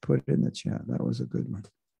and put it in the chat. That was a good one.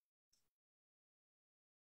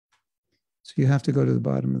 So you have to go to the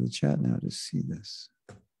bottom of the chat now to see this.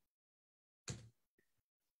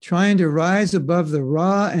 Trying to rise above the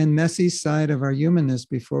raw and messy side of our humanness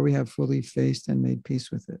before we have fully faced and made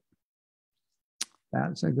peace with it.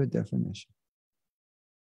 That's a good definition.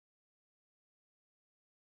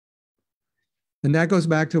 And that goes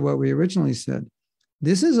back to what we originally said.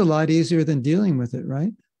 This is a lot easier than dealing with it,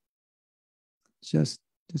 right? Just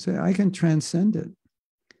to say, I can transcend it.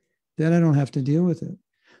 Then I don't have to deal with it.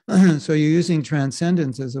 So you're using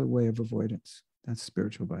transcendence as a way of avoidance. That's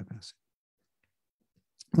spiritual bypassing.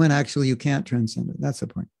 When actually you can't transcend it. That's the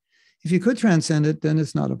point. If you could transcend it, then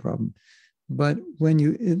it's not a problem. But when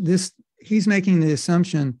he's making the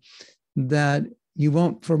assumption that you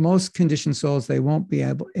won't, for most conditioned souls, they won't be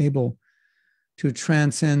able to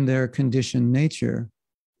transcend their conditioned nature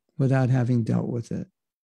without having dealt with it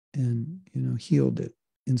and, healed it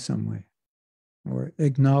in some way or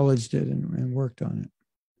acknowledged it and worked on it.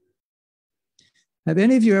 Have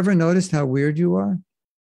any of you ever noticed how weird you are?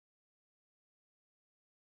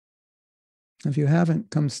 If you haven't,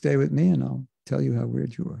 come stay with me and I'll tell you how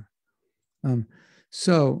weird you are.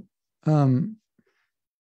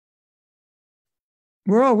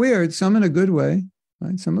 We're all weird, some in a good way,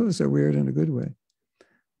 right? Some of us are weird in a good way,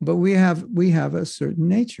 but we have a certain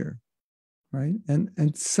nature, right?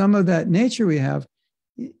 And some of that nature we have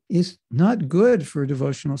is not good for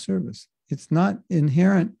devotional service. It's not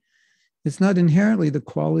inherently the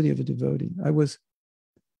quality of a devotee.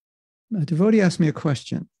 A devotee asked me a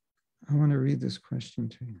question. I want to read this question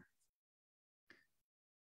to you.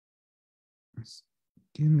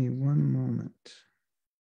 Give me one moment.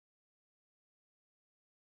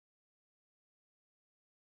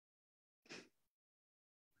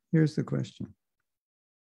 Here's the question.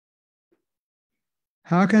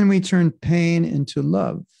 How can we turn pain into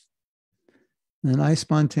love? And I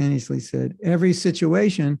spontaneously said, every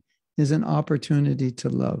situation is an opportunity to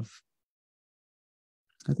love.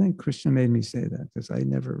 I think Krishna made me say that because I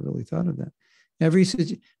never really thought of that.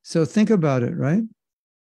 So think about it, right?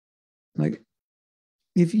 Like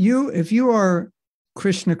if you are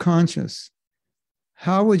Krishna conscious,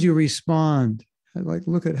 how would you respond? Like,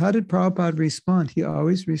 look at, how did Prabhupada respond? He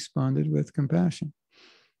always responded with compassion,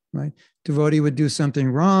 right? Devotee would do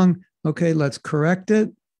something wrong. Okay, let's correct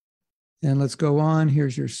it and let's go on.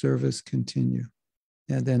 Here's your service, continue.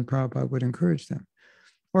 And then Prabhupada would encourage them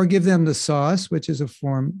or give them the sauce, which is a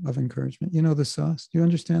form of encouragement. You know the sauce? Do you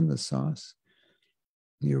understand the sauce?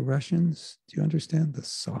 You Russians, do you understand the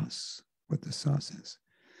sauce? What the sauce is?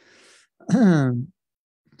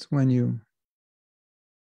 It's when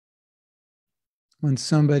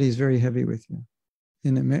somebody's very heavy with you.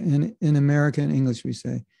 In American English, we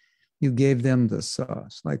say, you gave them the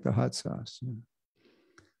sauce, like the hot sauce.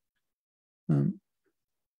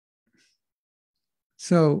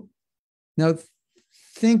 So now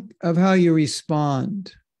think of how you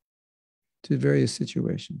respond to various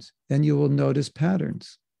situations, and you will notice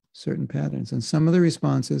patterns, certain patterns. And some of the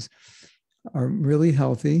responses are really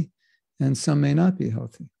healthy, and some may not be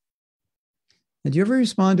healthy. And do you ever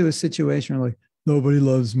respond to a situation like, nobody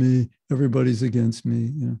loves me, everybody's against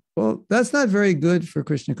me? Well, that's not very good for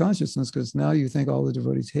Krishna consciousness, because now you think all the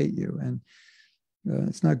devotees hate you. And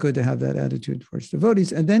it's not good to have that attitude towards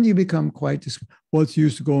devotees. And then you become quite, what's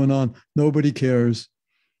used to going on? Nobody cares.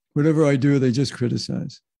 Whatever I do, they just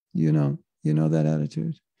criticize. You know that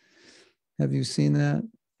attitude? Have you seen that?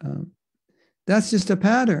 That's just a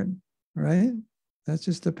pattern, right? That's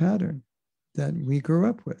just a pattern that we grew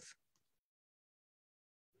up with.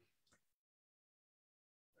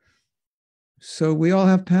 So we all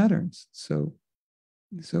have patterns. So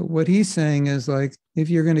what he's saying is, like, if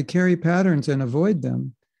you're going to carry patterns and avoid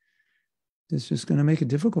them, it's just going to make it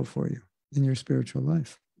difficult for you in your spiritual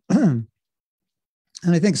life.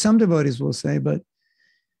 And I think some devotees will say, but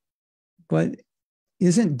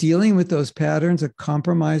isn't dealing with those patterns a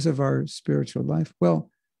compromise of our spiritual life? Well,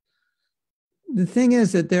 the thing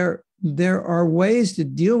is that there are ways to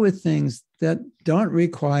deal with things that don't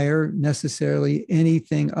require necessarily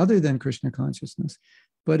anything other than Krishna consciousness,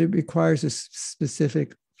 but it requires a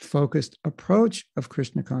specific focused approach of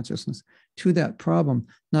Krishna consciousness to that problem.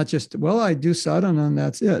 Not just, well, I do sadhana and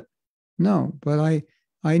that's it. No, but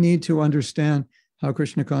I need to understand how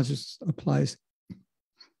Krishna consciousness applies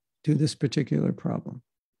to this particular problem,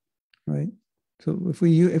 right? So if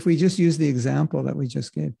we just use the example that we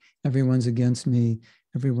just gave, everyone's against me,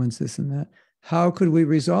 everyone's this and that, how could we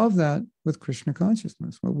resolve that with Krishna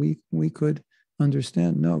consciousness? Well, we could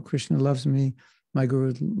understand, no, Krishna loves me, my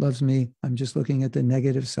guru loves me, I'm just looking at the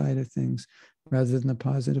negative side of things rather than the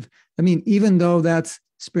positive. I mean, even though that's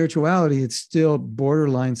spirituality, it's still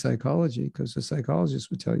borderline psychology, because the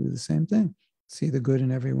psychologist would tell you the same thing. See the good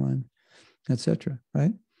in everyone, etc.,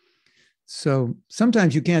 right? So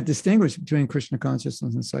sometimes you can't distinguish between Krishna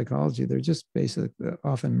consciousness and psychology. They're just basically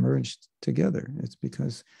often merged together. It's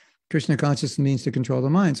because Krishna consciousness means to control the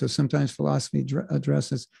mind. So sometimes philosophy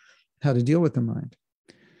addresses how to deal with the mind.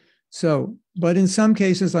 So, but in some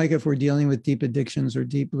cases, like if we're dealing with deep addictions or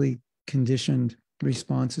deeply conditioned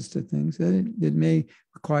responses to things, it may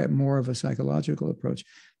require more of a psychological approach.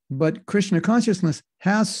 But Krishna consciousness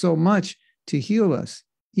has so much to heal us,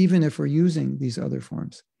 even if we're using these other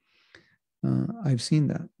forms. I've seen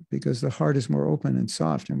that because the heart is more open and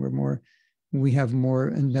soft, and we have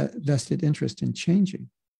more vested interest in changing.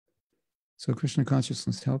 So Krishna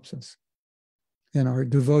consciousness helps us. and our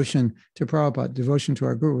devotion to Prabhupada, devotion to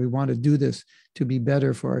our guru. We want to do this to be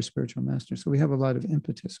better for our spiritual master. So we have a lot of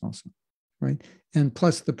impetus also, right? And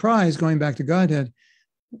plus the prize, going back to Godhead,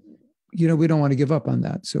 we don't want to give up on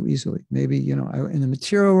that so easily. Maybe, in the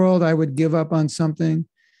material world, I would give up on something,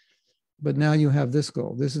 but now you have this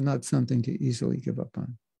goal. This is not something to easily give up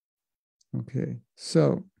on. Okay,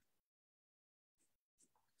 so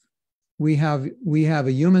we have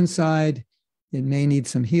a human side. It may need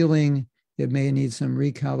some healing. It may need some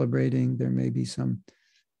recalibrating. There may be some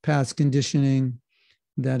past conditioning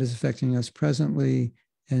that is affecting us presently.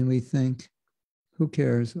 And we think, who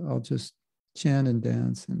cares? I'll just chant and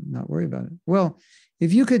dance and not worry about it. Well,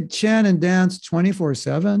 if you could chant and dance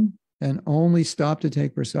 24/7 and only stop to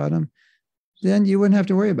take prasadam, then you wouldn't have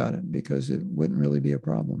to worry about it because it wouldn't really be a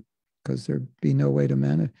problem, because there'd be no way to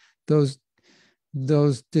manage those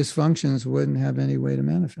dysfunctions wouldn't have any way to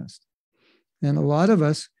manifest. And a lot of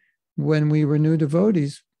us, when we were new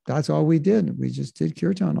devotees, that's all we did. We just did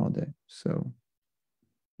kirtan all day. So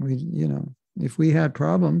if we had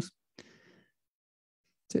problems,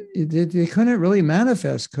 they couldn't really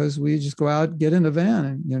manifest because we just go out, get in the van,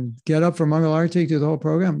 and get up for Mangal Arati, do the whole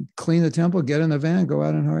program, clean the temple, get in the van, go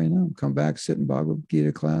out and Harinam, come back, sit in Bhagavad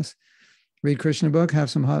Gita class, read Krishna book, have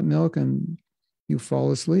some hot milk, and you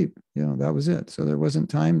fall asleep. That was it. So there wasn't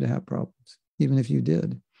time to have problems, even if you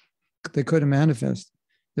did. They couldn't manifest.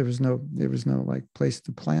 There was no like place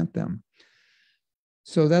to plant them.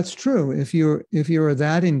 So that's true. If you were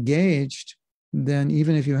that engaged, then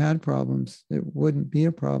even if you had problems, it wouldn't be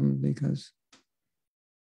a problem because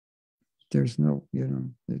there's no,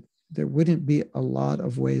 there wouldn't be a lot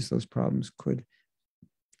of ways those problems could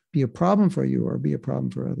be a problem for you or be a problem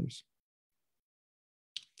for others.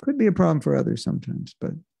 Could be a problem for others sometimes,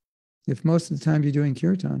 but if most of the time you're doing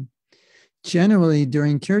kirtan, generally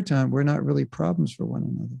during kirtan, we're not really problems for one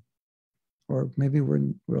another. Or maybe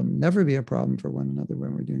we'll never be a problem for one another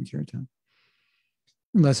when we're doing kirtan.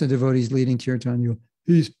 Unless a devotee is leading kirtan,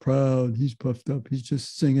 he's proud, he's puffed up, he's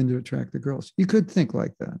just singing to attract the girls. You could think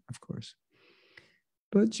like that, of course.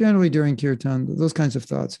 But generally during kirtan, those kinds of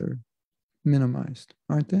thoughts are minimized,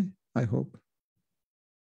 aren't they? I hope.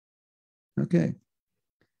 Okay.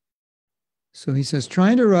 So he says,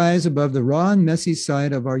 trying to rise above the raw and messy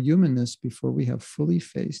side of our humanness before we have fully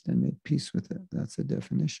faced and made peace with it. That's the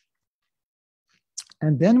definition.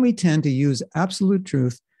 And then we tend to use absolute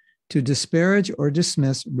truth to disparage or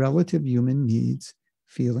dismiss relative human needs,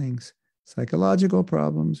 feelings, psychological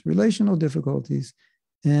problems, relational difficulties,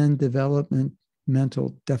 and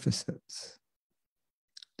developmental deficits.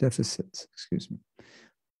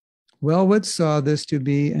 Wellwood saw this to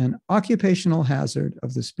be an occupational hazard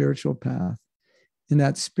of the spiritual path, in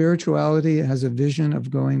that spirituality has a vision of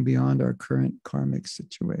going beyond our current karmic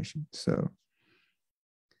situation. So,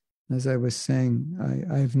 as I was saying,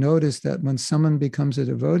 I've noticed that when someone becomes a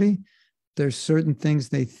devotee, there's certain things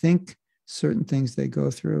they think, certain things they go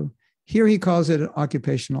through. Here he calls it an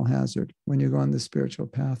occupational hazard. When you go on the spiritual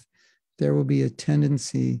path, there will be a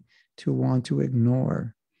tendency to want to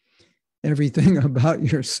ignore everything about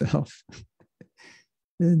yourself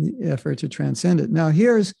in the effort to transcend it. Now,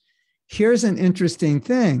 here's an interesting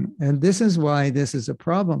thing, and this is why this is a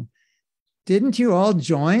problem. Didn't you all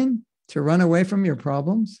join to run away from your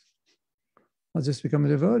problems? I'll just become a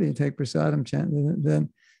devotee and take prasadam, chant. Then,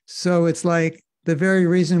 so it's like the very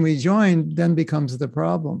reason we joined then becomes the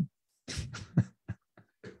problem.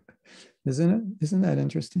 Isn't it? Isn't that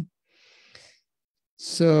interesting?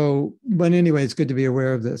 So, but anyway, it's good to be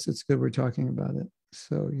aware of this. It's good we're talking about it.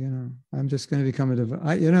 So, I'm just going to become a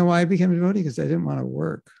devotee. You know why I became a devotee? Because I didn't want to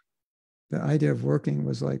work. The idea of working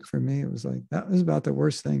was like, for me, it was like, that was about the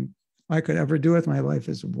worst thing I could ever do with my life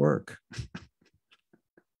is work.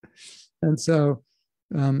 And so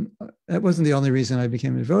that wasn't the only reason I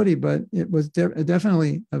became a devotee, but it was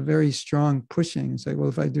definitely a very strong pushing. It's like, well,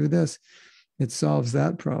 if I do this, it solves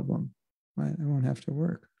that problem. Right? I won't have to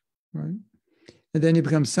work, right? And then you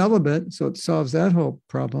become celibate, so it solves that whole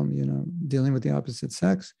problem, dealing with the opposite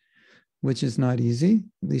sex, which is not easy,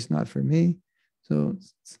 at least not for me. So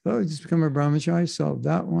just become a brahmachari, solve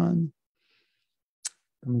that one.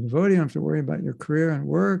 I'm a devotee, you don't have to worry about your career and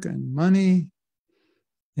work and money.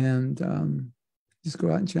 And just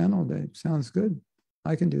go out and chant all day. Sounds good.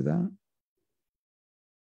 I can do that.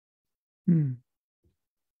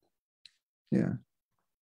 Yeah.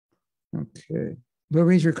 Okay. We'll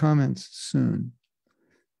read your comments soon.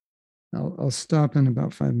 I'll stop in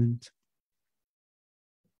about 5 minutes.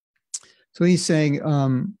 So he's saying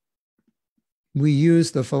we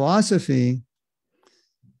use the philosophy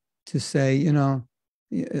to say,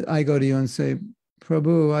 I go to you and say,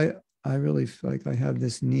 Prabhu, I really feel like I have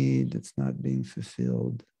this need that's not being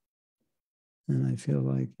fulfilled. And I feel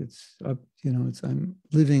like it's up, I'm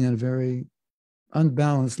living a very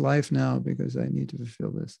unbalanced life now because I need to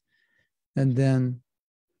fulfill this. And then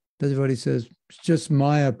the devotee says, it's just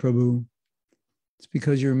Maya, Prabhu. It's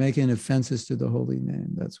because you're making offenses to the holy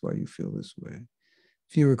name. That's why you feel this way.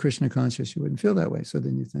 If you were Krishna conscious, you wouldn't feel that way. So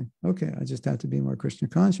then you think, okay, I just have to be more Krishna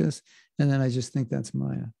conscious. And then I just think that's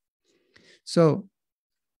Maya. So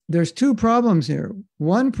there's two problems here.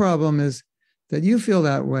 One problem is that you feel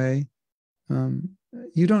that way.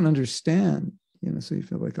 You don't understand, so you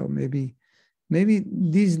feel like, oh, maybe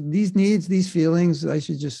these needs, these feelings, I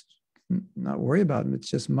should just not worry about them. It's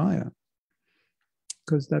just Maya.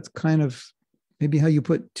 Because that's kind of maybe how you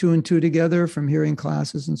put 2 and 2 together from hearing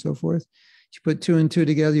classes and so forth. You put 2 and 2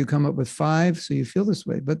 together, you come up with 5, so you feel this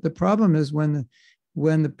way. But the problem is when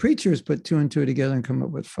the preachers put 2 and 2 together and come up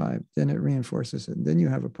with 5, then it reinforces it. And then you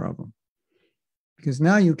have a problem. Because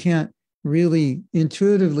now you can't really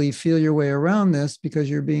intuitively feel your way around this because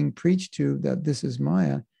you're being preached to that this is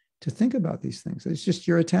Maya, to think about these things. It's just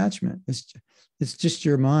your attachment. It's just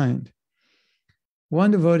your mind.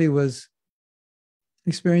 One devotee was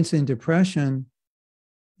experiencing depression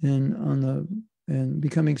and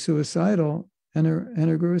becoming suicidal, and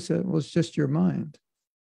her guru said, well, it's just your mind.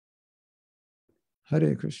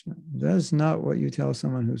 Hare Krishna. That's not what you tell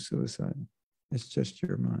someone who's suicidal. It's just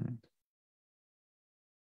your mind.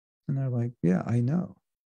 And they're like, yeah, I know.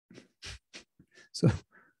 So,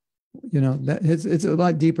 that it's a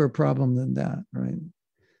lot deeper problem than that, right?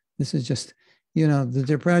 This is just, the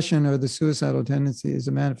depression or the suicidal tendency is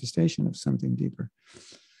a manifestation of something deeper.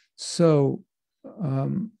 So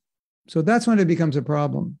that's when it becomes a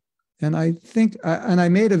problem. And I think, and I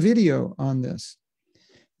made a video on this.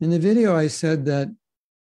 In the video, I said that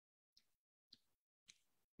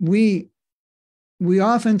we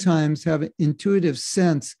oftentimes have an intuitive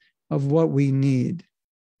sense of what we need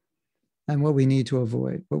and what we need to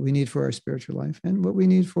avoid, what we need for our spiritual life and what we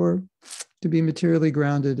need to be materially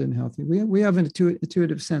grounded and healthy. We have an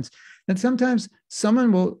intuitive sense. And sometimes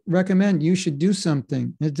someone will recommend you should do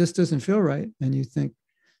something. It just doesn't feel right. And you think,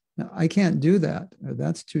 no, I can't do that, or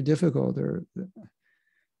that's too difficult, or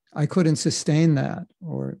I couldn't sustain that,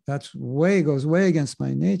 or goes way against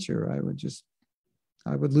my nature.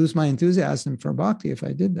 I would lose my enthusiasm for bhakti if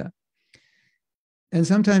I did that. And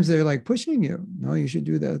sometimes they're like pushing you. No, you should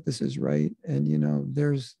do that. This is right. And,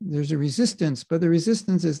 there's a resistance, but the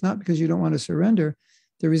resistance is not because you don't want to surrender.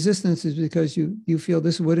 The resistance is because you feel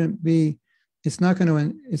this wouldn't be, it's not going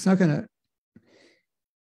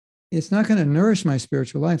to nourish my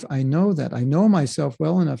spiritual life. I know that. I know myself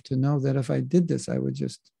well enough to know that if I did this, I would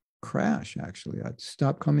just crash, actually. I'd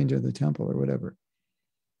stop coming to the temple or whatever.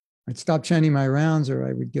 I'd stop chanting my rounds, or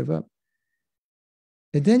I would give up.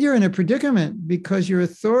 And then you're in a predicament because your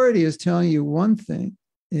authority is telling you one thing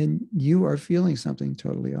and you are feeling something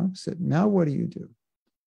totally opposite. Now, what do you do?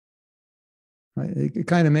 Right? It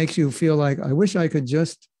kind of makes you feel like, I wish I could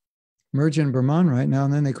just merge in Brahman right now,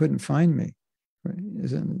 and then they couldn't find me. Right?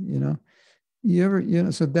 Isn't,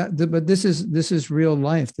 so but this is real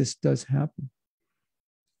life. This does happen.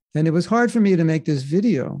 And it was hard for me to make this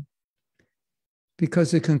video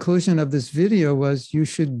because the conclusion of this video was you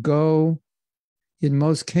should go. In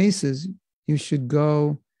most cases, you should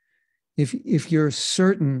go if you're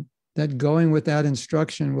certain that going with that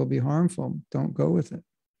instruction will be harmful, don't go with it.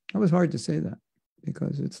 It was hard to say that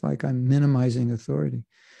because it's like I'm minimizing authority.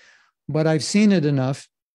 But I've seen it enough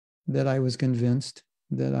that I was convinced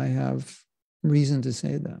that I have reason to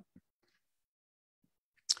say that.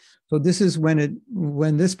 So this is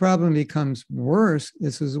when this problem becomes worse,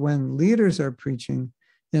 this is when leaders are preaching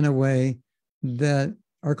in a way that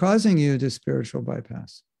are causing you to spiritual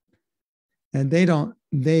bypass. And they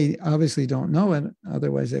obviously don't know it,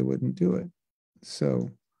 otherwise they wouldn't do it.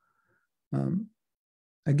 So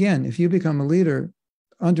again, if you become a leader,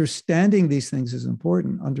 understanding these things is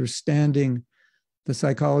important. Understanding the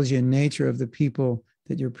psychology and nature of the people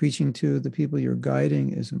that you're preaching to, the people you're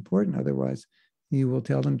guiding is important. Otherwise, you will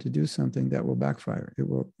tell them to do something that will backfire.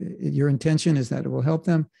 Your intention is that it will help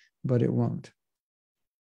them, but it won't.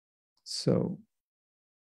 So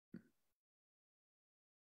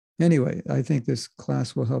anyway, I think this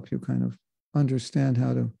class will help you kind of understand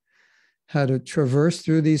how to traverse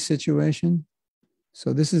through these situations.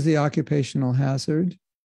 So this is the occupational hazard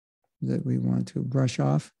that we want to brush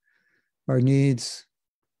off. Our needs,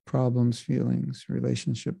 problems, feelings,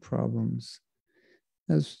 relationship problems.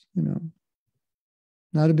 As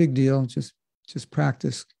not a big deal. Just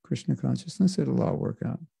practice Krishna consciousness. It'll all work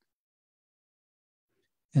out.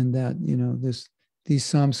 And that these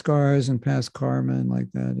samskaras and past karma and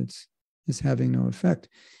like that, is having no effect.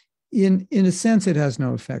 In a sense, it has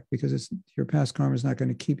no effect because your past karma is not going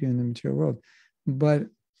to keep you in the material world. But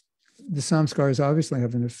the samskars obviously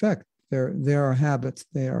have an effect. They're our habits.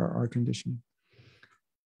 They are our conditioning.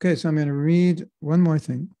 Okay, so I'm going to read one more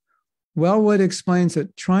thing. Wellwood explains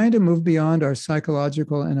that trying to move beyond our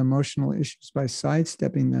psychological and emotional issues by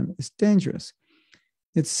sidestepping them is dangerous.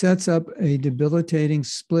 It sets up a debilitating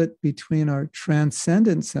split between our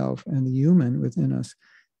transcendent self and the human within us,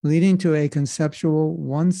 leading to a conceptual,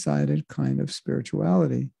 one-sided kind of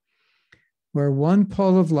spirituality, where one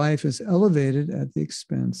pole of life is elevated at the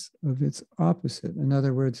expense of its opposite. In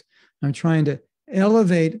other words, I'm trying to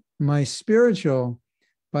elevate my spiritual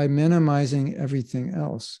by minimizing everything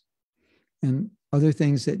else. And other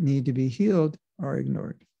things that need to be healed are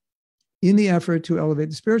ignored in the effort to elevate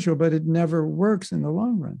the spiritual, but it never works in the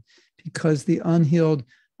long run because the unhealed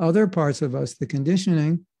other parts of us, the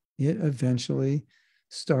conditioning, it eventually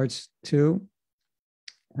starts to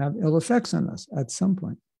have ill effects on us at some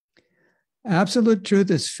point. Absolute truth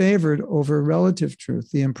is favored over relative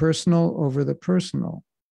truth, the impersonal over the personal,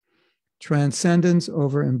 transcendence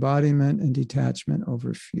over embodiment, and detachment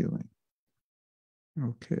over feeling.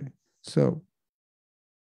 Okay, so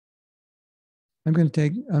I'm going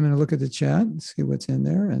to look at the chat and see what's in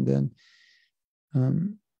there. And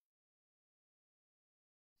then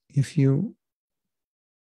if you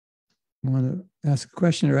want to ask a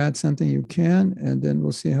question or add something, you can, and then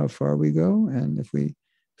we'll see how far we go. And if we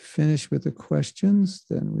finish with the questions,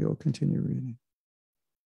 then we will continue reading.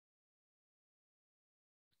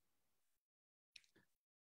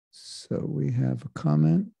 So we have a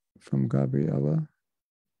comment from Gabriella,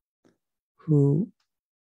 who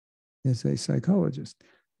is a psychologist.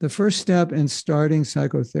 The first step in starting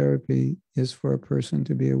psychotherapy is for a person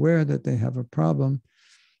to be aware that they have a problem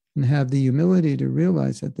and have the humility to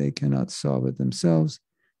realize that they cannot solve it themselves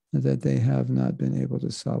and that they have not been able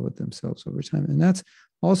to solve it themselves over time. And that's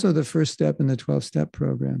also the first step in the 12-step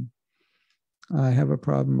program. I have a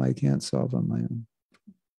problem I can't solve on my own.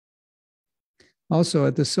 Also,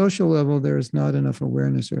 at the social level, there is not enough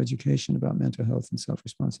awareness or education about mental health and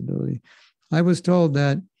self-responsibility. I was told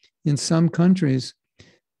that in some countries,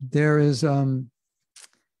 there is,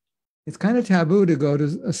 it's kind of taboo to go to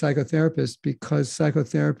a psychotherapist because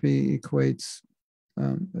psychotherapy equates,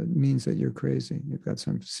 means that you're crazy. You've got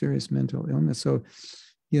some serious mental illness. So,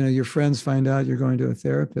 your friends find out you're going to a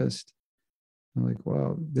therapist. I'm like,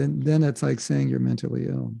 wow, then it's like saying you're mentally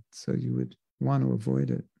ill. So you would want to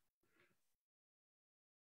avoid it.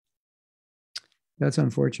 That's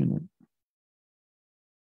unfortunate.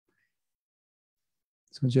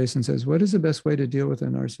 So Jason says, what is the best way to deal with a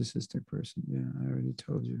narcissistic person? Yeah, I already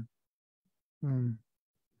told you.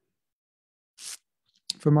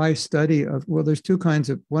 For my study of, well, there's two kinds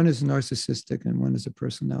of, one is narcissistic and one is a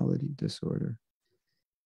personality disorder.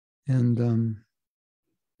 And the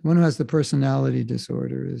one who has the personality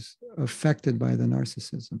disorder is affected by the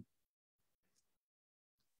narcissism,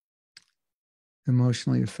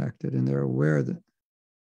 emotionally affected, and they're aware that,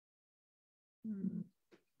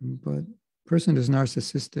 but person who's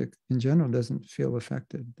narcissistic in general doesn't feel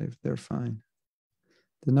affected. They're fine.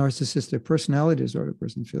 The narcissistic personality disorder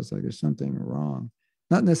person feels like there's something wrong.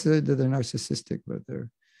 Not necessarily that they're narcissistic, but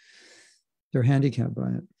they're handicapped by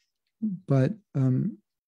it. But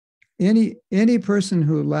any person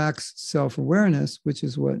who lacks self-awareness, which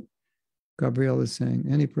is what Gabrielle is saying,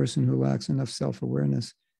 any person who lacks enough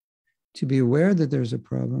self-awareness to be aware that there's a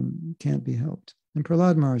problem can't be helped. And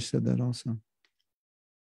Prahlad Maharaj said that also.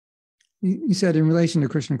 He said in relation to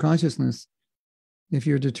Krishna consciousness, if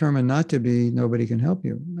you're determined not to be, nobody can help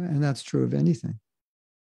you. And that's true of anything.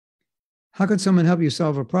 How could someone help you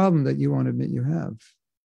solve a problem that you won't admit you have?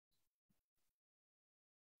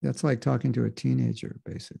 That's like talking to a teenager,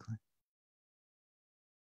 basically.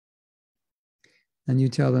 And you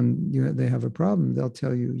tell them they have a problem, they'll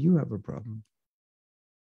tell you you have a problem.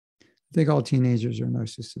 I think all teenagers are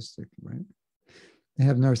narcissistic, right? They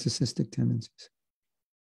have narcissistic tendencies.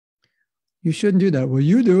 You shouldn't do that. Well,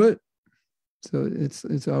 you do it. So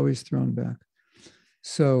it's always thrown back.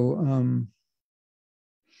 So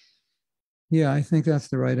yeah, I think that's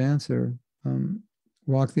the right answer.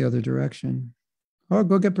 Walk the other direction. Or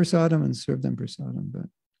go get prasadam and serve them prasadam, but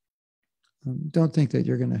don't think that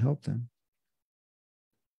you're going to help them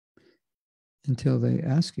until they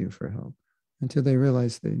ask you for help, until they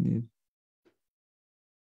realize they need.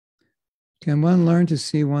 Can one learn to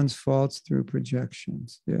see one's faults through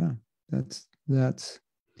projections? Yeah, there's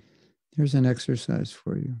an exercise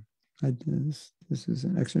for you. This is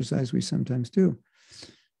an exercise we sometimes do.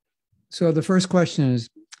 So the first question is,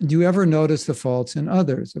 do you ever notice the faults in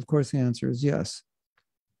others? Of course, the answer is yes.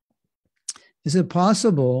 Is it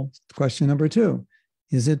possible, question number 2,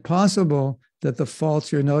 is it possible that the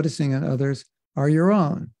faults you're noticing in others are your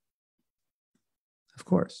own? Of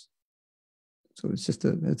course. So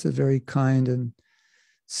it's a very kind and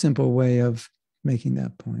simple way of making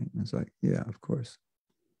that point. It's like, yeah, of course.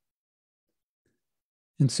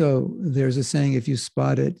 And so there's a saying, if you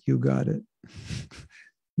spot it, you got it.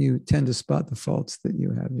 You tend to spot the faults that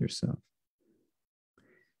you have yourself.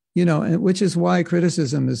 And which is why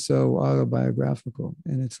criticism is so autobiographical.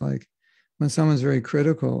 And it's like, when someone's very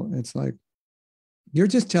critical, it's like, you're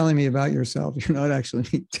just telling me about yourself. You're not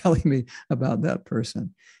actually telling me about that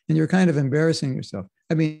person. And you're kind of embarrassing yourself.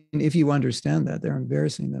 I mean, if you understand that, they're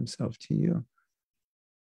embarrassing themselves to you.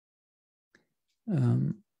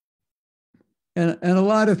 And a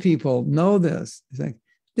lot of people know this. It's like,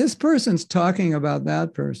 this person's talking about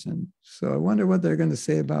that person. So I wonder what they're going to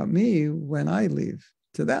say about me when I leave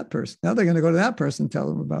to that person. Now they're going to go to that person and tell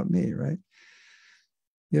them about me, right?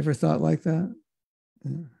 You ever thought like that?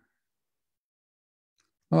 Yeah.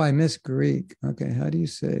 Oh, I miss Greek. Okay, how do you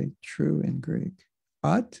say true in Greek?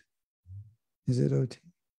 Ot? Is it ot?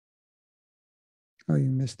 Oh, you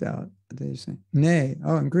missed out. They say ne.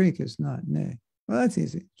 Oh, in Greek it's not ne. Well, that's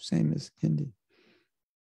easy. Same as Hindi.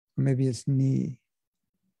 Or maybe it's ni.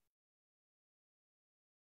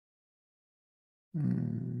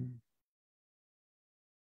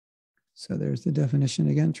 So there's the definition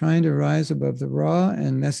again. Trying to rise above the raw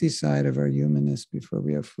and messy side of our humanness before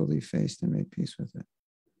we have fully faced and made peace with it.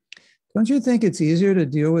 Don't you think it's easier to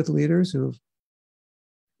deal with leaders who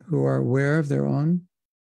are aware of their own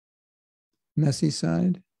messy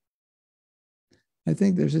side? I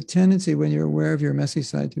think there's a tendency when you're aware of your messy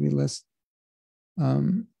side to be less,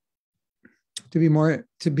 to be more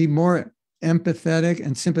empathetic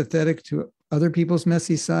and sympathetic to other people's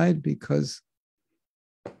messy side, because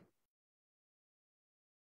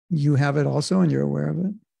you have it also and you're aware of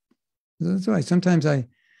it. That's why sometimes I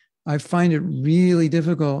find it really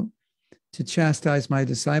difficult to chastise my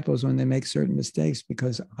disciples when they make certain mistakes,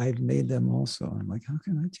 because I've made them also. I'm like, how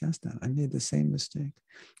can I chastise? I made the same mistake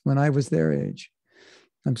when I was their age.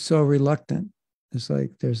 I'm so reluctant. It's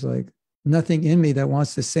like, there's like nothing in me that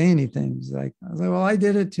wants to say anything. It's like, I was like, well, I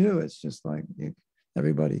did it too. It's just like,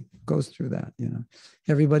 everybody goes through that,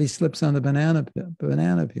 Everybody slips on the banana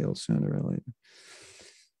peel sooner or later.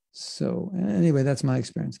 So anyway, that's my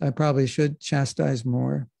experience. I probably should chastise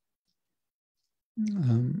more.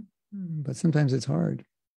 But sometimes it's hard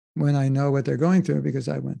when I know what they're going through, because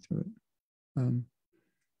I went through it.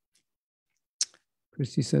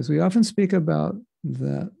 Christy says, we often speak about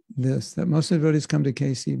that most devotees come to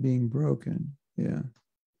KC being broken. Yeah.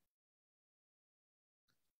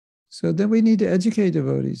 So then we need to educate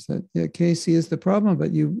devotees that KC is the problem,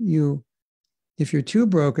 but if you're too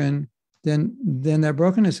broken, then that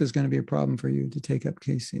brokenness is going to be a problem for you to take up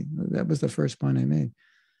KC. That was the first point I made.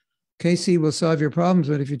 KC will solve your problems,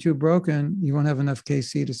 but if you're too broken, you won't have enough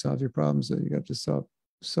KC to solve your problems. So you have to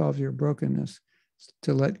solve your brokenness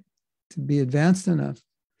to be advanced enough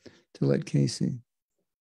to let KC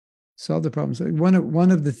solve the problems.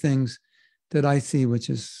 One of the things that I see, which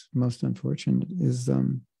is most unfortunate, is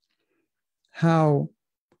how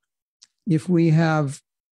if we have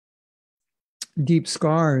deep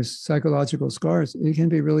scars, psychological scars, it can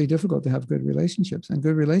be really difficult to have good relationships, and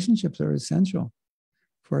good relationships are essential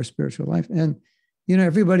for our spiritual life. And,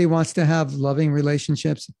 everybody wants to have loving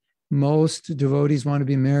relationships. Most devotees want to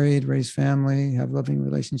be married, raise family, have loving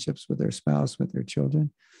relationships with their spouse, with their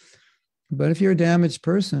children. But if you're a damaged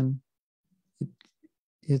person,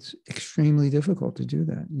 it's extremely difficult to do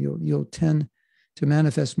that. You'll tend to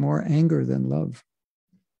manifest more anger than love.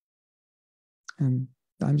 And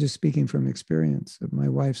I'm just speaking from experience. My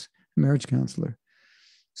wife's a marriage counselor.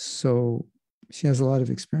 So she has a lot of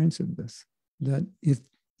experience of this, that if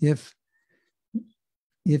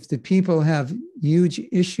the people have huge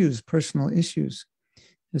issues, personal issues,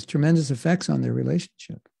 there's tremendous effects on their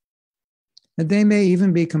relationship. And they may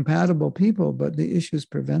even be compatible people, but the issues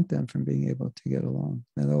prevent them from being able to get along.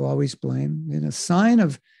 And they'll always blame. And a sign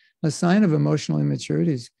of emotional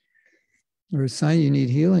immaturity is, or a sign you need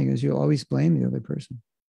healing, is you'll always blame the other person.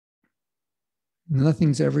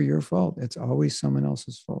 Nothing's ever your fault. It's always someone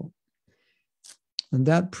else's fault. And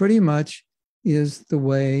that pretty much is the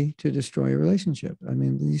way to destroy a relationship. I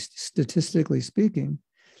mean, at least statistically speaking,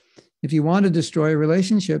 if you want to destroy a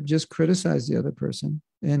relationship, just criticize the other person.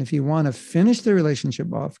 And if you want to finish the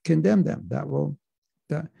relationship off, condemn them.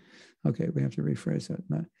 Okay, we have to rephrase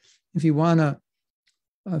that. If you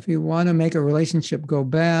want to make a relationship go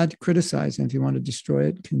bad, criticize. And if you want to destroy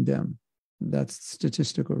it, condemn. That's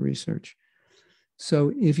statistical research.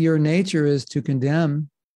 So if your nature is to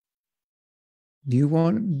condemn, you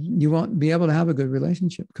won't be able to have a good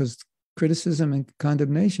relationship, because criticism and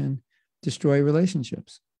condemnation destroy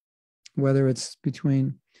relationships, whether it's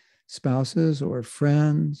between spouses or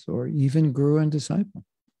friends or even guru and disciple.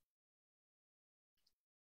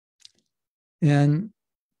 And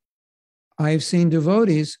I've seen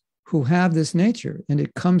devotees who have this nature, and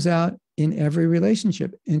it comes out in every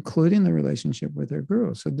relationship, including the relationship with their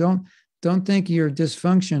guru. So don't think your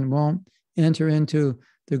dysfunction won't enter into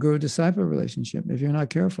the guru-disciple relationship. If you're not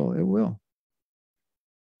careful, it will.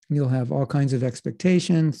 You'll have all kinds of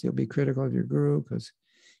expectations. You'll be critical of your guru because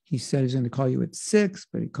he said he's going to call you at 6,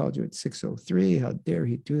 but he called you at 6:03. How dare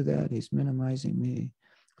he do that? He's minimizing me.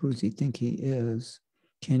 Who does he think he is?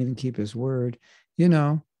 Can't even keep his word, you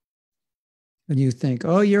know. And you think,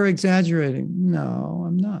 oh, you're exaggerating. No,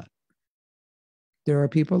 I'm not. There are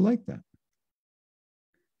people like that.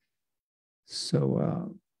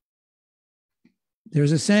 So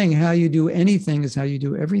there's a saying, how you do anything is how you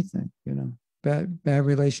do everything, you know. Bad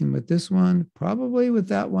relation with this one, probably with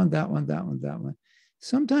that one.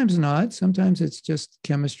 Sometimes not. Sometimes it's just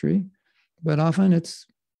chemistry, but often it's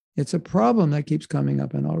a problem that keeps coming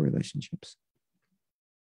up in all relationships.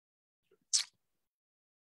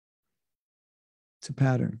 It's a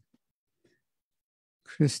pattern.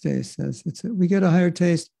 Christe says, we get a higher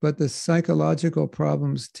taste, but the psychological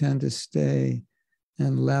problems tend to stay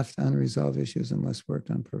and left unresolved issues unless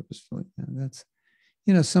worked on purposefully. And that's,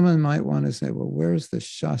 you know, someone might want to say, well, where's the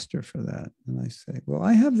Shastra for that? And I say, well,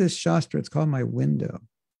 I have this Shastra. It's called my window.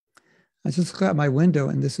 I just look out my window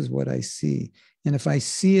and this is what I see. And if I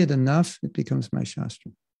see it enough, it becomes my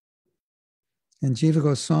Shastra. And Jiva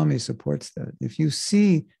Goswami supports that. If you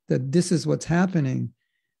see that this is what's happening,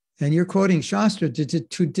 and you're quoting Shastra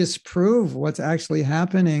to disprove what's actually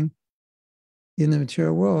happening in the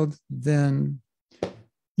material world, then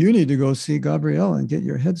you need to go see Gabrielle and get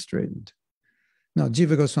your head straightened. No,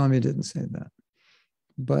 Jiva Goswami didn't say that.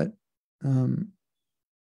 But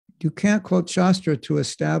you can't quote Shastra to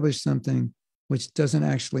establish something which doesn't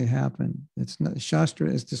actually happen. It's not, Shastra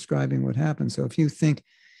is describing what happened. So if you think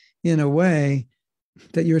in a way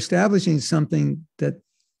that you're establishing something that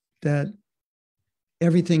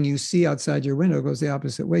everything you see outside your window goes the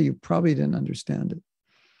opposite way, you probably didn't understand it.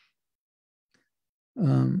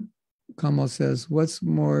 Kamal says, what's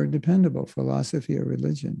more dependable, philosophy or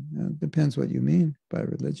religion? It depends what you mean by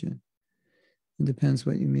religion. It depends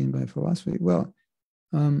what you mean by philosophy. Well,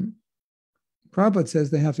 Prabhupada says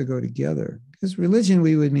they have to go together, because religion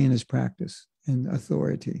we would mean is practice and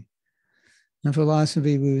authority. And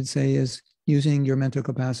philosophy we would say is using your mental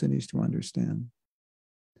capacities to understand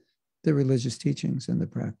the religious teachings and the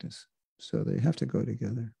practice. So they have to go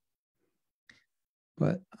together.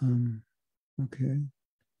 But, okay.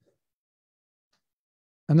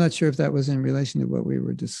 I'm not sure if that was in relation to what we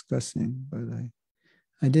were discussing, but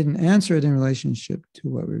I didn't answer it in relationship to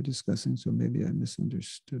what we were discussing, so maybe I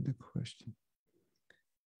misunderstood the question.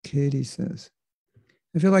 Katie says,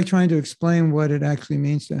 I feel like trying to explain what it actually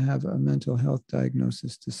means to have a mental health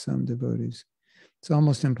diagnosis to some devotees. It's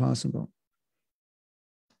almost impossible.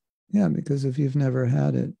 Yeah, because if you've never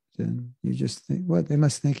had it, then you just think, what? They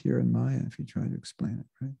must think you're in Maya if you try to explain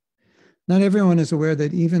it, right? Not everyone is aware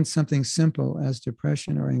that even something simple as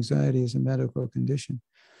depression or anxiety is a medical condition.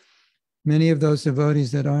 Many of those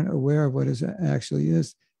devotees that aren't aware of what it actually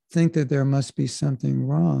is think that there must be something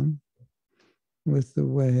wrong with the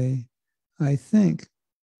way I think,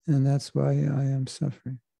 and that's why I am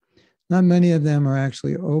suffering. Not many of them are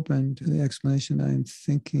actually open to the explanation I am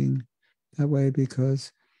thinking that way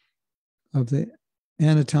because of the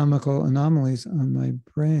anatomical anomalies on my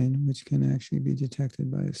brain, which can actually be detected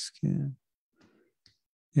by a scan.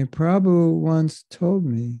 A Prabhu once told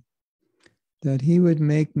me that he would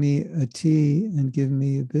make me a tea and give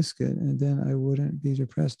me a biscuit, and then I wouldn't be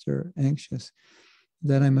depressed or anxious.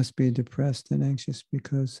 That I must be depressed and anxious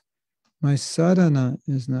because my sadhana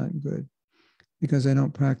is not good, because I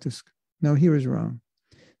don't practice. No, he was wrong.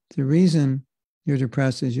 The reason you're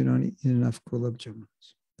depressed is you don't eat enough gulab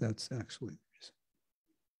jamuns. That's actually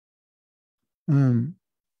the reason.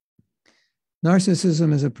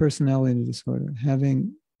 Narcissism is a personality disorder.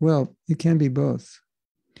 It can be both.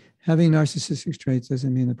 Having narcissistic traits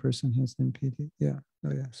doesn't mean the person has NPD. Yeah.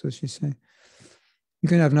 Oh, yeah. So she's saying you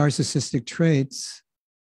can have narcissistic traits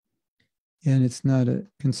and it's not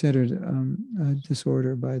considered a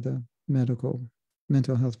disorder by the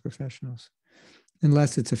mental health professionals,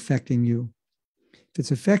 unless it's affecting you. If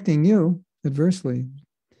it's affecting you adversely,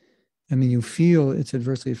 you feel it's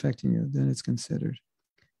adversely affecting you, then it's considered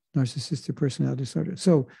narcissistic personality disorder.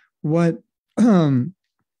 So what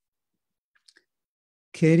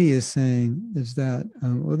Katie is saying is that,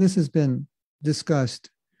 this has been discussed.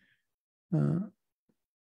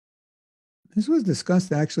 This was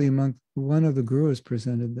discussed actually among one of the gurus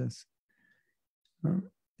presented this.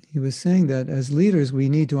 He was saying that as leaders, we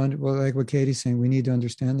need to, like what Katie's saying, we need to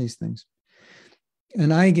understand these things.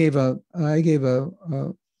 And I gave a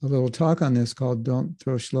little talk on this called "Don't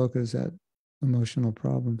Throw Shlokas at Emotional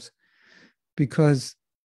Problems," because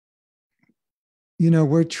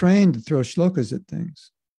we're trained to throw shlokas at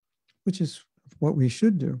things, which is what we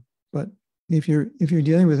should do. But if you're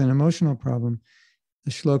dealing with an emotional problem,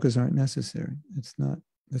 the shlokas aren't necessary. It's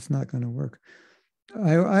not going to work.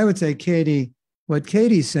 I would say, Katie, what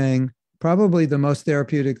Katie's saying, probably the most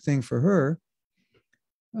therapeutic thing for her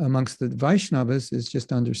amongst the Vaishnavas is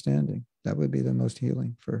just understanding. That would be the most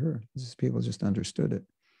healing for her. People just understood it.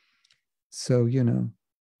 So,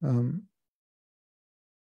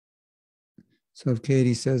 so if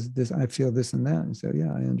Katie says this, I feel this and that, and say,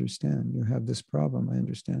 yeah, I understand. You have this problem. I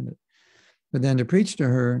understand it. But then to preach to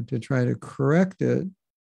her, to try to correct it,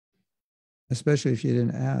 especially if you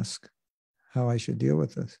didn't ask how I should deal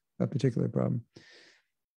with a particular problem,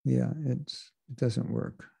 yeah, it doesn't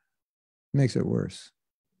work. It makes it worse.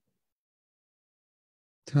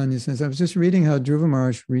 Tanya says, I was just reading how Dhruva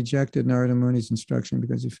Maharaj rejected Narada Muni's instruction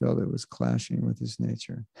because he felt it was clashing with his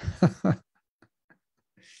nature.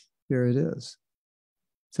 Here it is.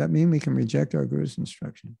 Does that mean we can reject our Guru's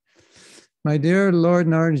instruction? My dear Lord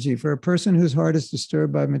Naradaji, for a person whose heart is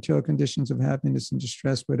disturbed by material conditions of happiness and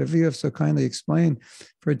distress, whatever you have so kindly explained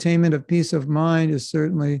for attainment of peace of mind is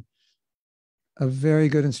certainly a very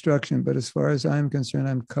good instruction. But as far as I'm concerned,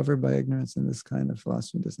 I'm covered by ignorance, and this kind of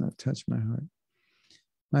philosophy does not touch my heart.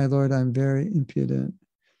 My Lord, I'm very impudent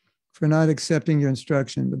for not accepting your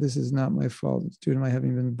instruction, but this is not my fault. It's due to my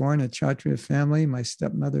having been born in a Kshatriya family. My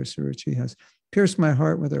stepmother, Suruchi, has pierced my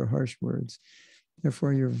heart with her harsh words.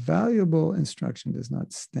 Therefore, your valuable instruction does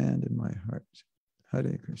not stand in my heart.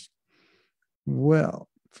 Hare Krishna. Well,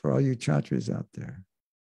 for all you Kshatriyas out there,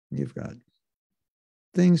 you've got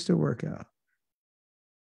things to work out.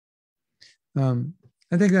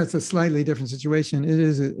 I think that's a slightly different situation. It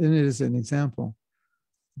is an example,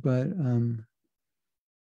 but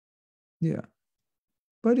yeah.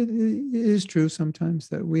 But it is true sometimes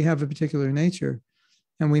that we have a particular nature,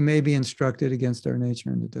 and we may be instructed against our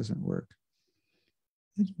nature, and it doesn't work.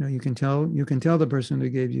 You can tell the person who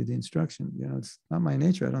gave you the instruction, it's not my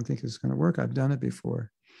nature. I don't think it's going to work. I've done it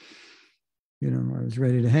before. I was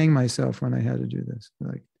ready to hang myself when I had to do this.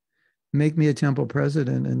 Like, make me a temple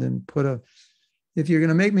president, and then if you're going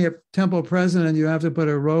to make me a temple president, you have to put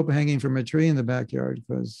a rope hanging from a tree in the backyard,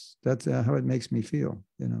 because that's how it makes me feel,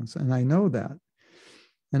 So, and I know that.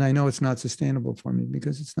 And I know it's not sustainable for me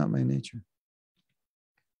because it's not my nature.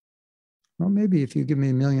 Well, maybe if you give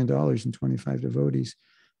me $1 million and 25 devotees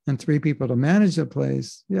and 3 people to manage the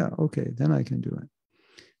place, yeah, okay, then I can do it.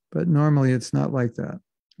 But normally it's not like that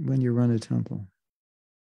when you run a temple.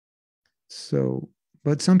 So,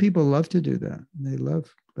 but some people love to do that. They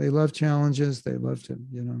love challenges. They love to,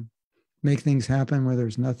 make things happen where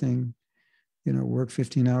there's nothing, work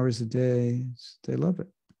 15 hours a day. They love it.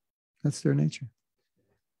 That's their nature.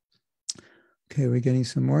 Okay, we're getting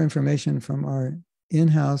some more information from our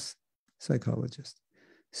in-house psychologist.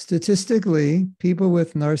 Statistically, people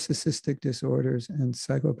with narcissistic disorders and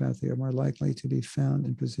psychopathy are more likely to be found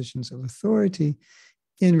in positions of authority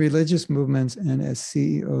in religious movements and as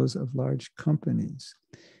CEOs of large companies,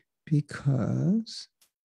 because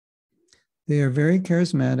they are very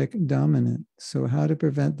charismatic and dominant. So how to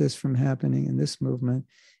prevent this from happening in this movement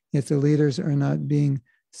if the leaders are not being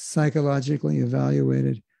psychologically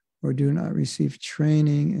evaluated or do not receive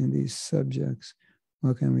training in these subjects?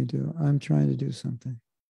 What can we do? I'm trying to do something.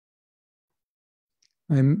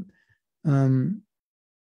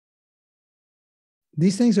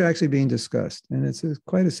 These things are actually being discussed, and it's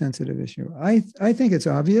quite a sensitive issue. I think it's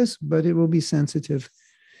obvious, but it will be sensitive.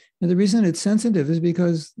 And the reason it's sensitive is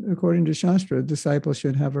because, according to Shastra, disciples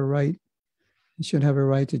should have a right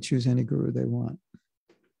to choose any guru they want.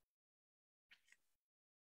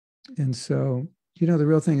 And so, the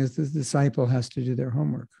real thing is the disciple has to do their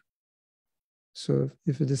homework. So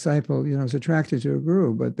if a disciple, is attracted to a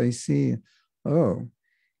guru, but they see, oh,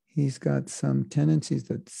 he's got some tendencies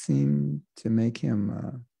that seem to make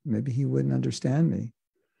him, maybe he wouldn't understand me.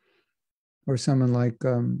 Or someone like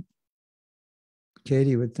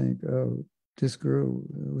Katie would think, oh, this guru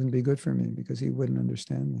wouldn't be good for me because he wouldn't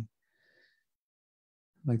understand me.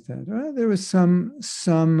 Like that. There was some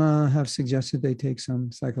have suggested they take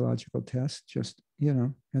some psychological tests, just,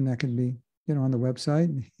 and that could be, on the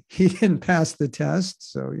website. He didn't pass the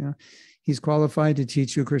test, so, he's qualified to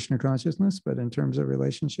teach you Krishna consciousness, but in terms of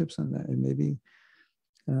relationships and that, it may be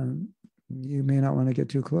you may not want to get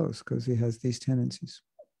too close because he has these tendencies.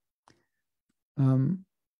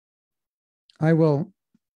 I will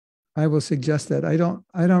suggest that. I don't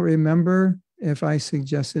remember if I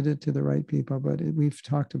suggested it to the right people, but we've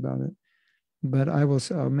talked about it. But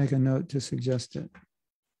I'll make a note to suggest it.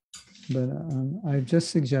 But I've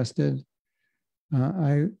just suggested.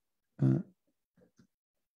 I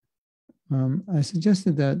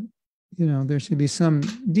suggested that there should be some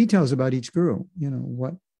details about each guru.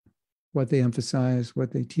 What they emphasize,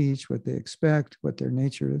 what they teach, what they expect, what their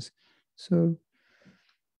nature is. So,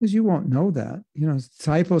 because you won't know that.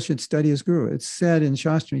 Disciples should study his guru. It's said in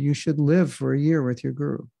Shastra, you should live for a year with your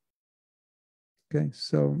guru. Okay,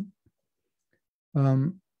 so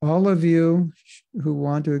all of you who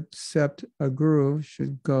want to accept a guru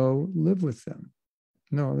should go live with them.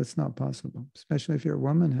 No, that's not possible. Especially if you're a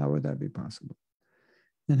woman, how would that be possible?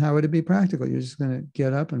 And how would it be practical? You're just going to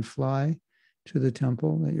get up and fly to the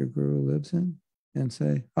temple that your guru lives in and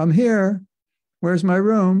say, I'm here. Where's my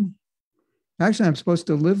room? Actually, I'm supposed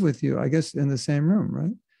to live with you, I guess, in the same room,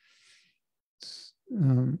 right?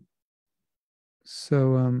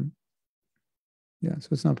 So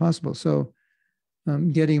it's not possible. So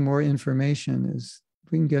getting more information if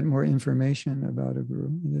we can get more information about a guru,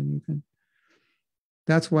 and then you can,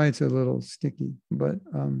 that's why it's a little sticky. But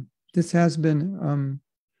this has been,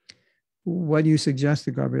 what you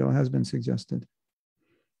suggested, Gabrielle, has been suggested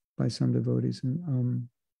by some devotees.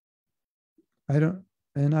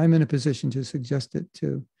 And I'm in a position to suggest it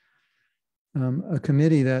to a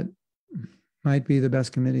committee that might be the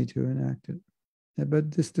best committee to enact it.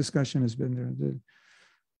 But this discussion has been there.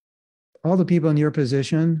 All the people in your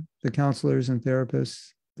position, the counselors and therapists,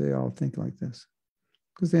 they all think like this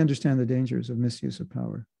because they understand the dangers of misuse of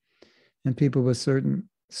power. And people with certain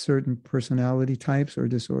personality types or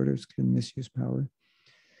disorders can misuse power.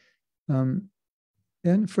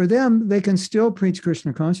 And for them, they can still preach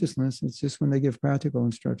Krishna consciousness. It's just when they give practical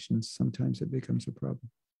instructions, sometimes it becomes a problem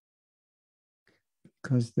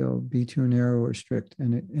because they'll be too narrow or strict.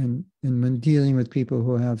 And when dealing with people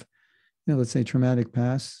who have, let's say traumatic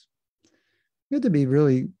pasts, you have to be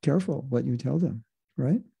really careful what you tell them,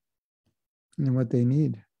 right? And what they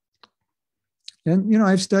need. And,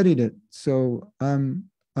 I've studied it. So I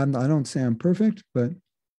don't say I'm perfect, but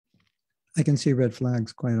I can see red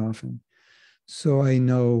flags quite often. So I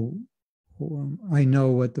know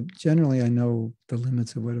generally I know the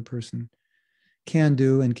limits of what a person can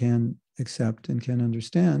do and can accept and can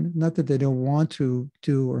understand. Not that they don't want to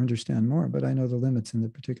do or understand more, but I know the limits in the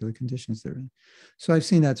particular conditions they're in. So I've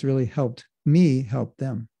seen that's really helped me help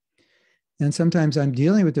them. And sometimes I'm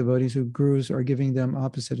dealing with devotees who gurus are giving them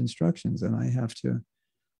opposite instructions, and I have to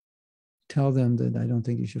tell them that I don't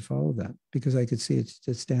think you should follow that because I could see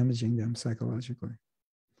it's damaging them psychologically.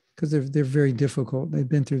 Because they're very difficult. They've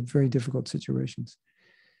been through very difficult situations.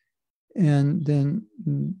 And then,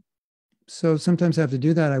 so sometimes I have to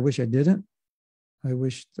do that. I wish I didn't. I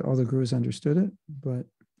wish all the gurus understood it. But,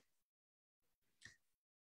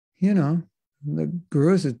 the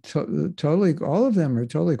gurus are totally, all of them are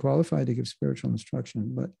totally qualified to give spiritual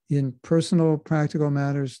instruction. But in personal, practical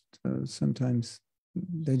matters, sometimes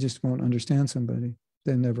they just won't understand somebody.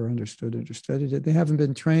 They never understood it or studied it. They haven't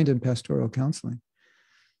been trained in pastoral counseling.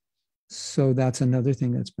 So that's another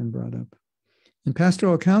thing that's been brought up. And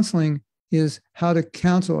pastoral counseling is how to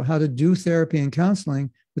counsel, how to do therapy and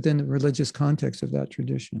counseling within the religious context of that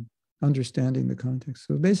tradition, understanding the context.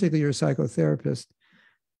 So basically you're a psychotherapist,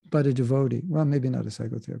 but a devotee. Well, maybe not a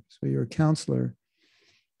psychotherapist, but you're a counselor,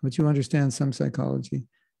 but you understand some psychology,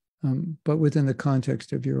 but within the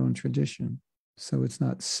context of your own tradition. So it's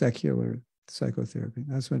not secular psychotherapy.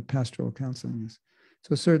 That's what pastoral counseling is.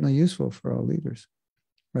 So certainly useful for all leaders,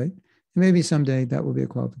 right? And maybe someday that will be a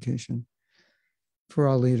qualification for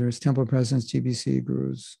all leaders, temple presidents, GBC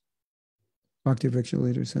gurus, Bhakti Vriksha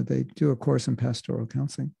leaders, that they do a course in pastoral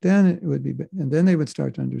counseling. Then it would be, and then they would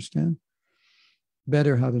start to understand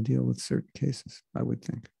better how to deal with certain cases, I would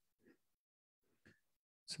think.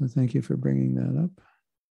 So thank you for bringing that up.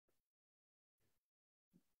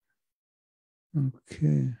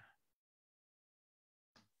 Okay.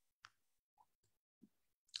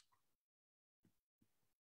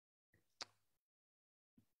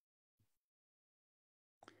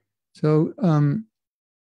 So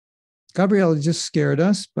Gabrielle just scared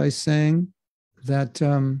us by saying that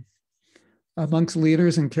amongst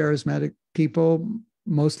leaders and charismatic people,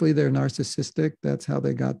 mostly they're narcissistic. That's how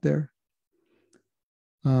they got there.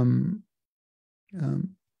 To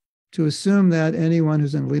assume that anyone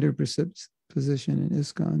who's in a leader position in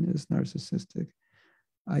ISKCON is narcissistic,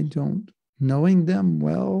 I don't, knowing them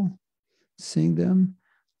well, seeing them,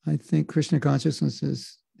 I think Krishna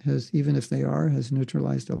consciousness even if they are, has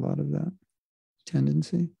neutralized a lot of that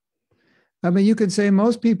tendency. I mean, you could say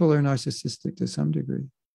most people are narcissistic to some degree,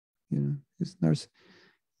 it's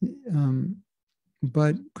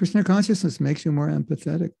but Krishna consciousness makes you more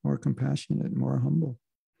empathetic, more compassionate, more humble.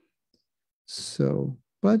 So,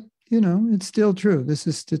 but, it's still true. This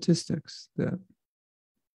is statistics that,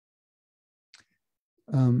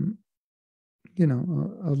 a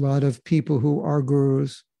lot of people who are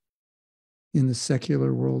gurus in the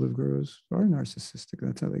secular world of gurus are narcissistic.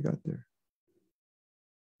 That's how they got there.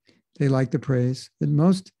 They like the praise. And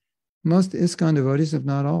most ISKCON devotees, if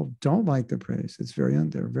not all, don't like the praise.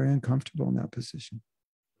 They're very uncomfortable in that position.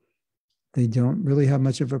 They don't really have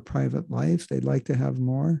much of a private life. They'd like to have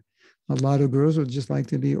more. A lot of gurus would just like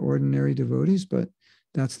to be ordinary devotees, but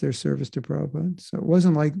that's their service to Prabhupada. So it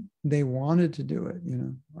wasn't like they wanted to do it,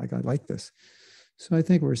 like I like this. So I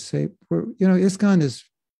think we're safe. ISKCON is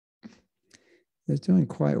doing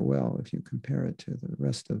quite well if you compare it to the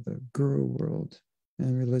rest of the guru world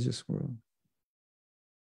and religious world.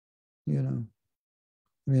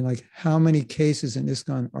 Like how many cases in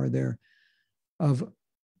ISKCON are there of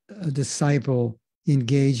a disciple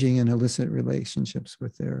engaging in illicit relationships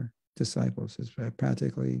with their disciples? It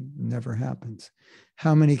practically never happens.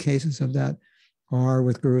 How many cases of that are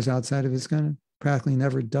with gurus outside of ISKCON? Practically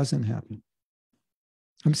never doesn't happen.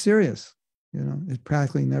 I'm serious. It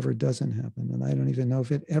practically never doesn't happen. And I don't even know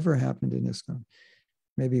if it ever happened in ISKCON.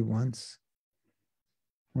 Maybe once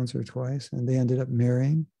or twice, and they ended up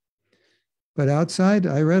marrying. But outside,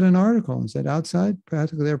 I read an article and said outside,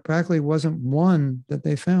 there practically wasn't one that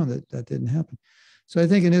they found that didn't happen. So I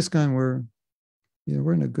think in ISKCON, we're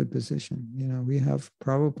in a good position. We have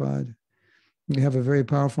Prabhupada, we have a very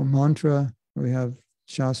powerful mantra, we have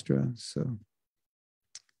Shastra, so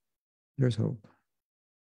there's hope.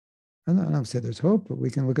 I don't say there's hope, but we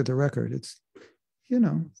can look at the record. It's,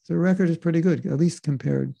 the record is pretty good, at least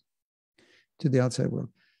compared to the outside world.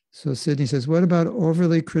 So Sydney says, what about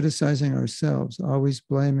overly criticizing ourselves, always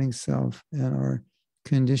blaming self and our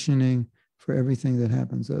conditioning for everything that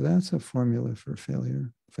happens? So that's a formula for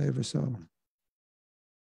failure, if I ever saw one.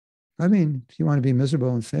 I mean, if you want to be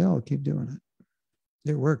miserable and fail, keep doing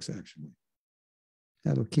it. It works, actually.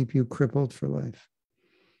 That'll keep you crippled for life.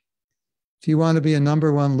 If you want to be a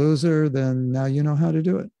number one loser, then now you know how to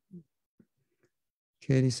do it.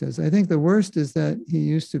 Katie says, I think the worst is that he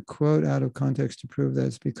used to quote out of context to prove that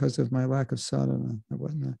it's because of my lack of sadhana or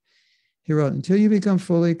whatnot. He wrote, until you become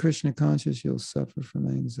fully Krishna conscious, you'll suffer from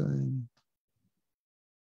anxiety.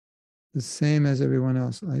 The same as everyone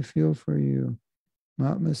else. I feel for you.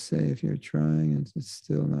 Mahatma say, if you're trying and it's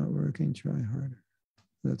still not working, try harder.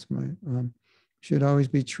 That's my, should always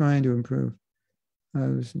be trying to improve. I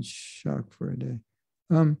was in shock for a day.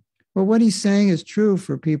 Well, what he's saying is true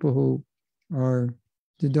for people who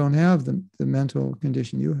don't have the mental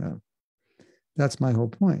condition you have. That's my whole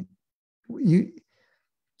point.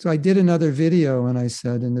 So I did another video and I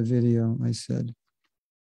said,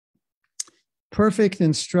 perfect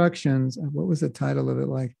instructions, what was the title of it?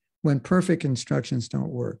 Like, when perfect instructions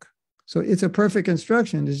don't work. So it's a perfect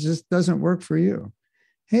instruction, it just doesn't work for you.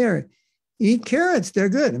 Here, eat carrots, they're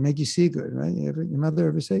good, they make you see good, right? Your mother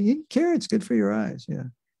ever say, eat carrots, good for your eyes, yeah.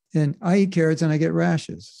 And I eat carrots and I get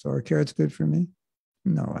rashes. So are carrots good for me?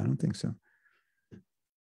 No, I don't think so.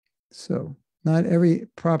 So not every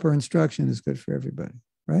proper instruction is good for everybody,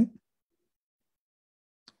 right?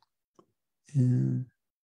 And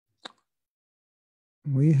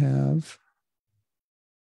we have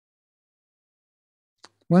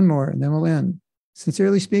one more and then we'll end.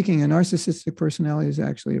 Sincerely speaking, a narcissistic personality is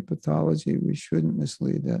actually a pathology. We shouldn't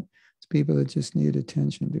mislead that. It's people that just need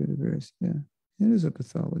attention due to various, yeah. It is a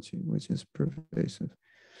pathology, which is pervasive.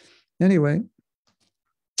 Anyway,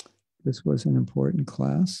 this was an important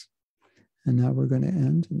class. And now we're going to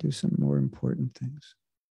end and do some more important things.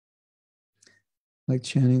 Like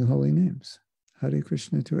chanting holy names. Hare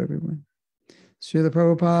Krishna to everyone. Srila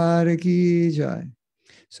Prabhupada ki jai.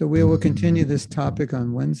 So we will continue this topic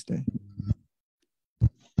on Wednesday.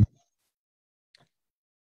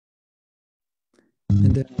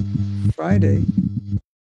 And then Friday,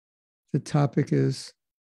 the topic is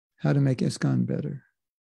how to make ISKCON better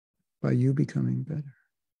by you becoming better.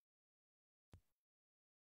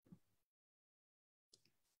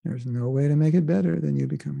 There's no way to make it better than you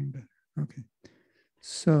becoming better. Okay.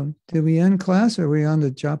 So did we end class or are we on the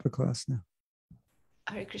japa class now?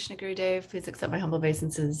 Hare Krishna Gurudev, please accept my humble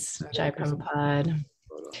obeisances. Jai Prabhupada.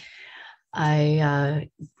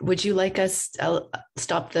 Would you like us to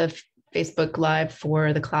stop the Facebook Live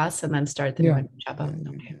for the class and then start the new japa?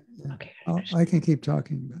 Okay. I can keep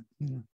talking, but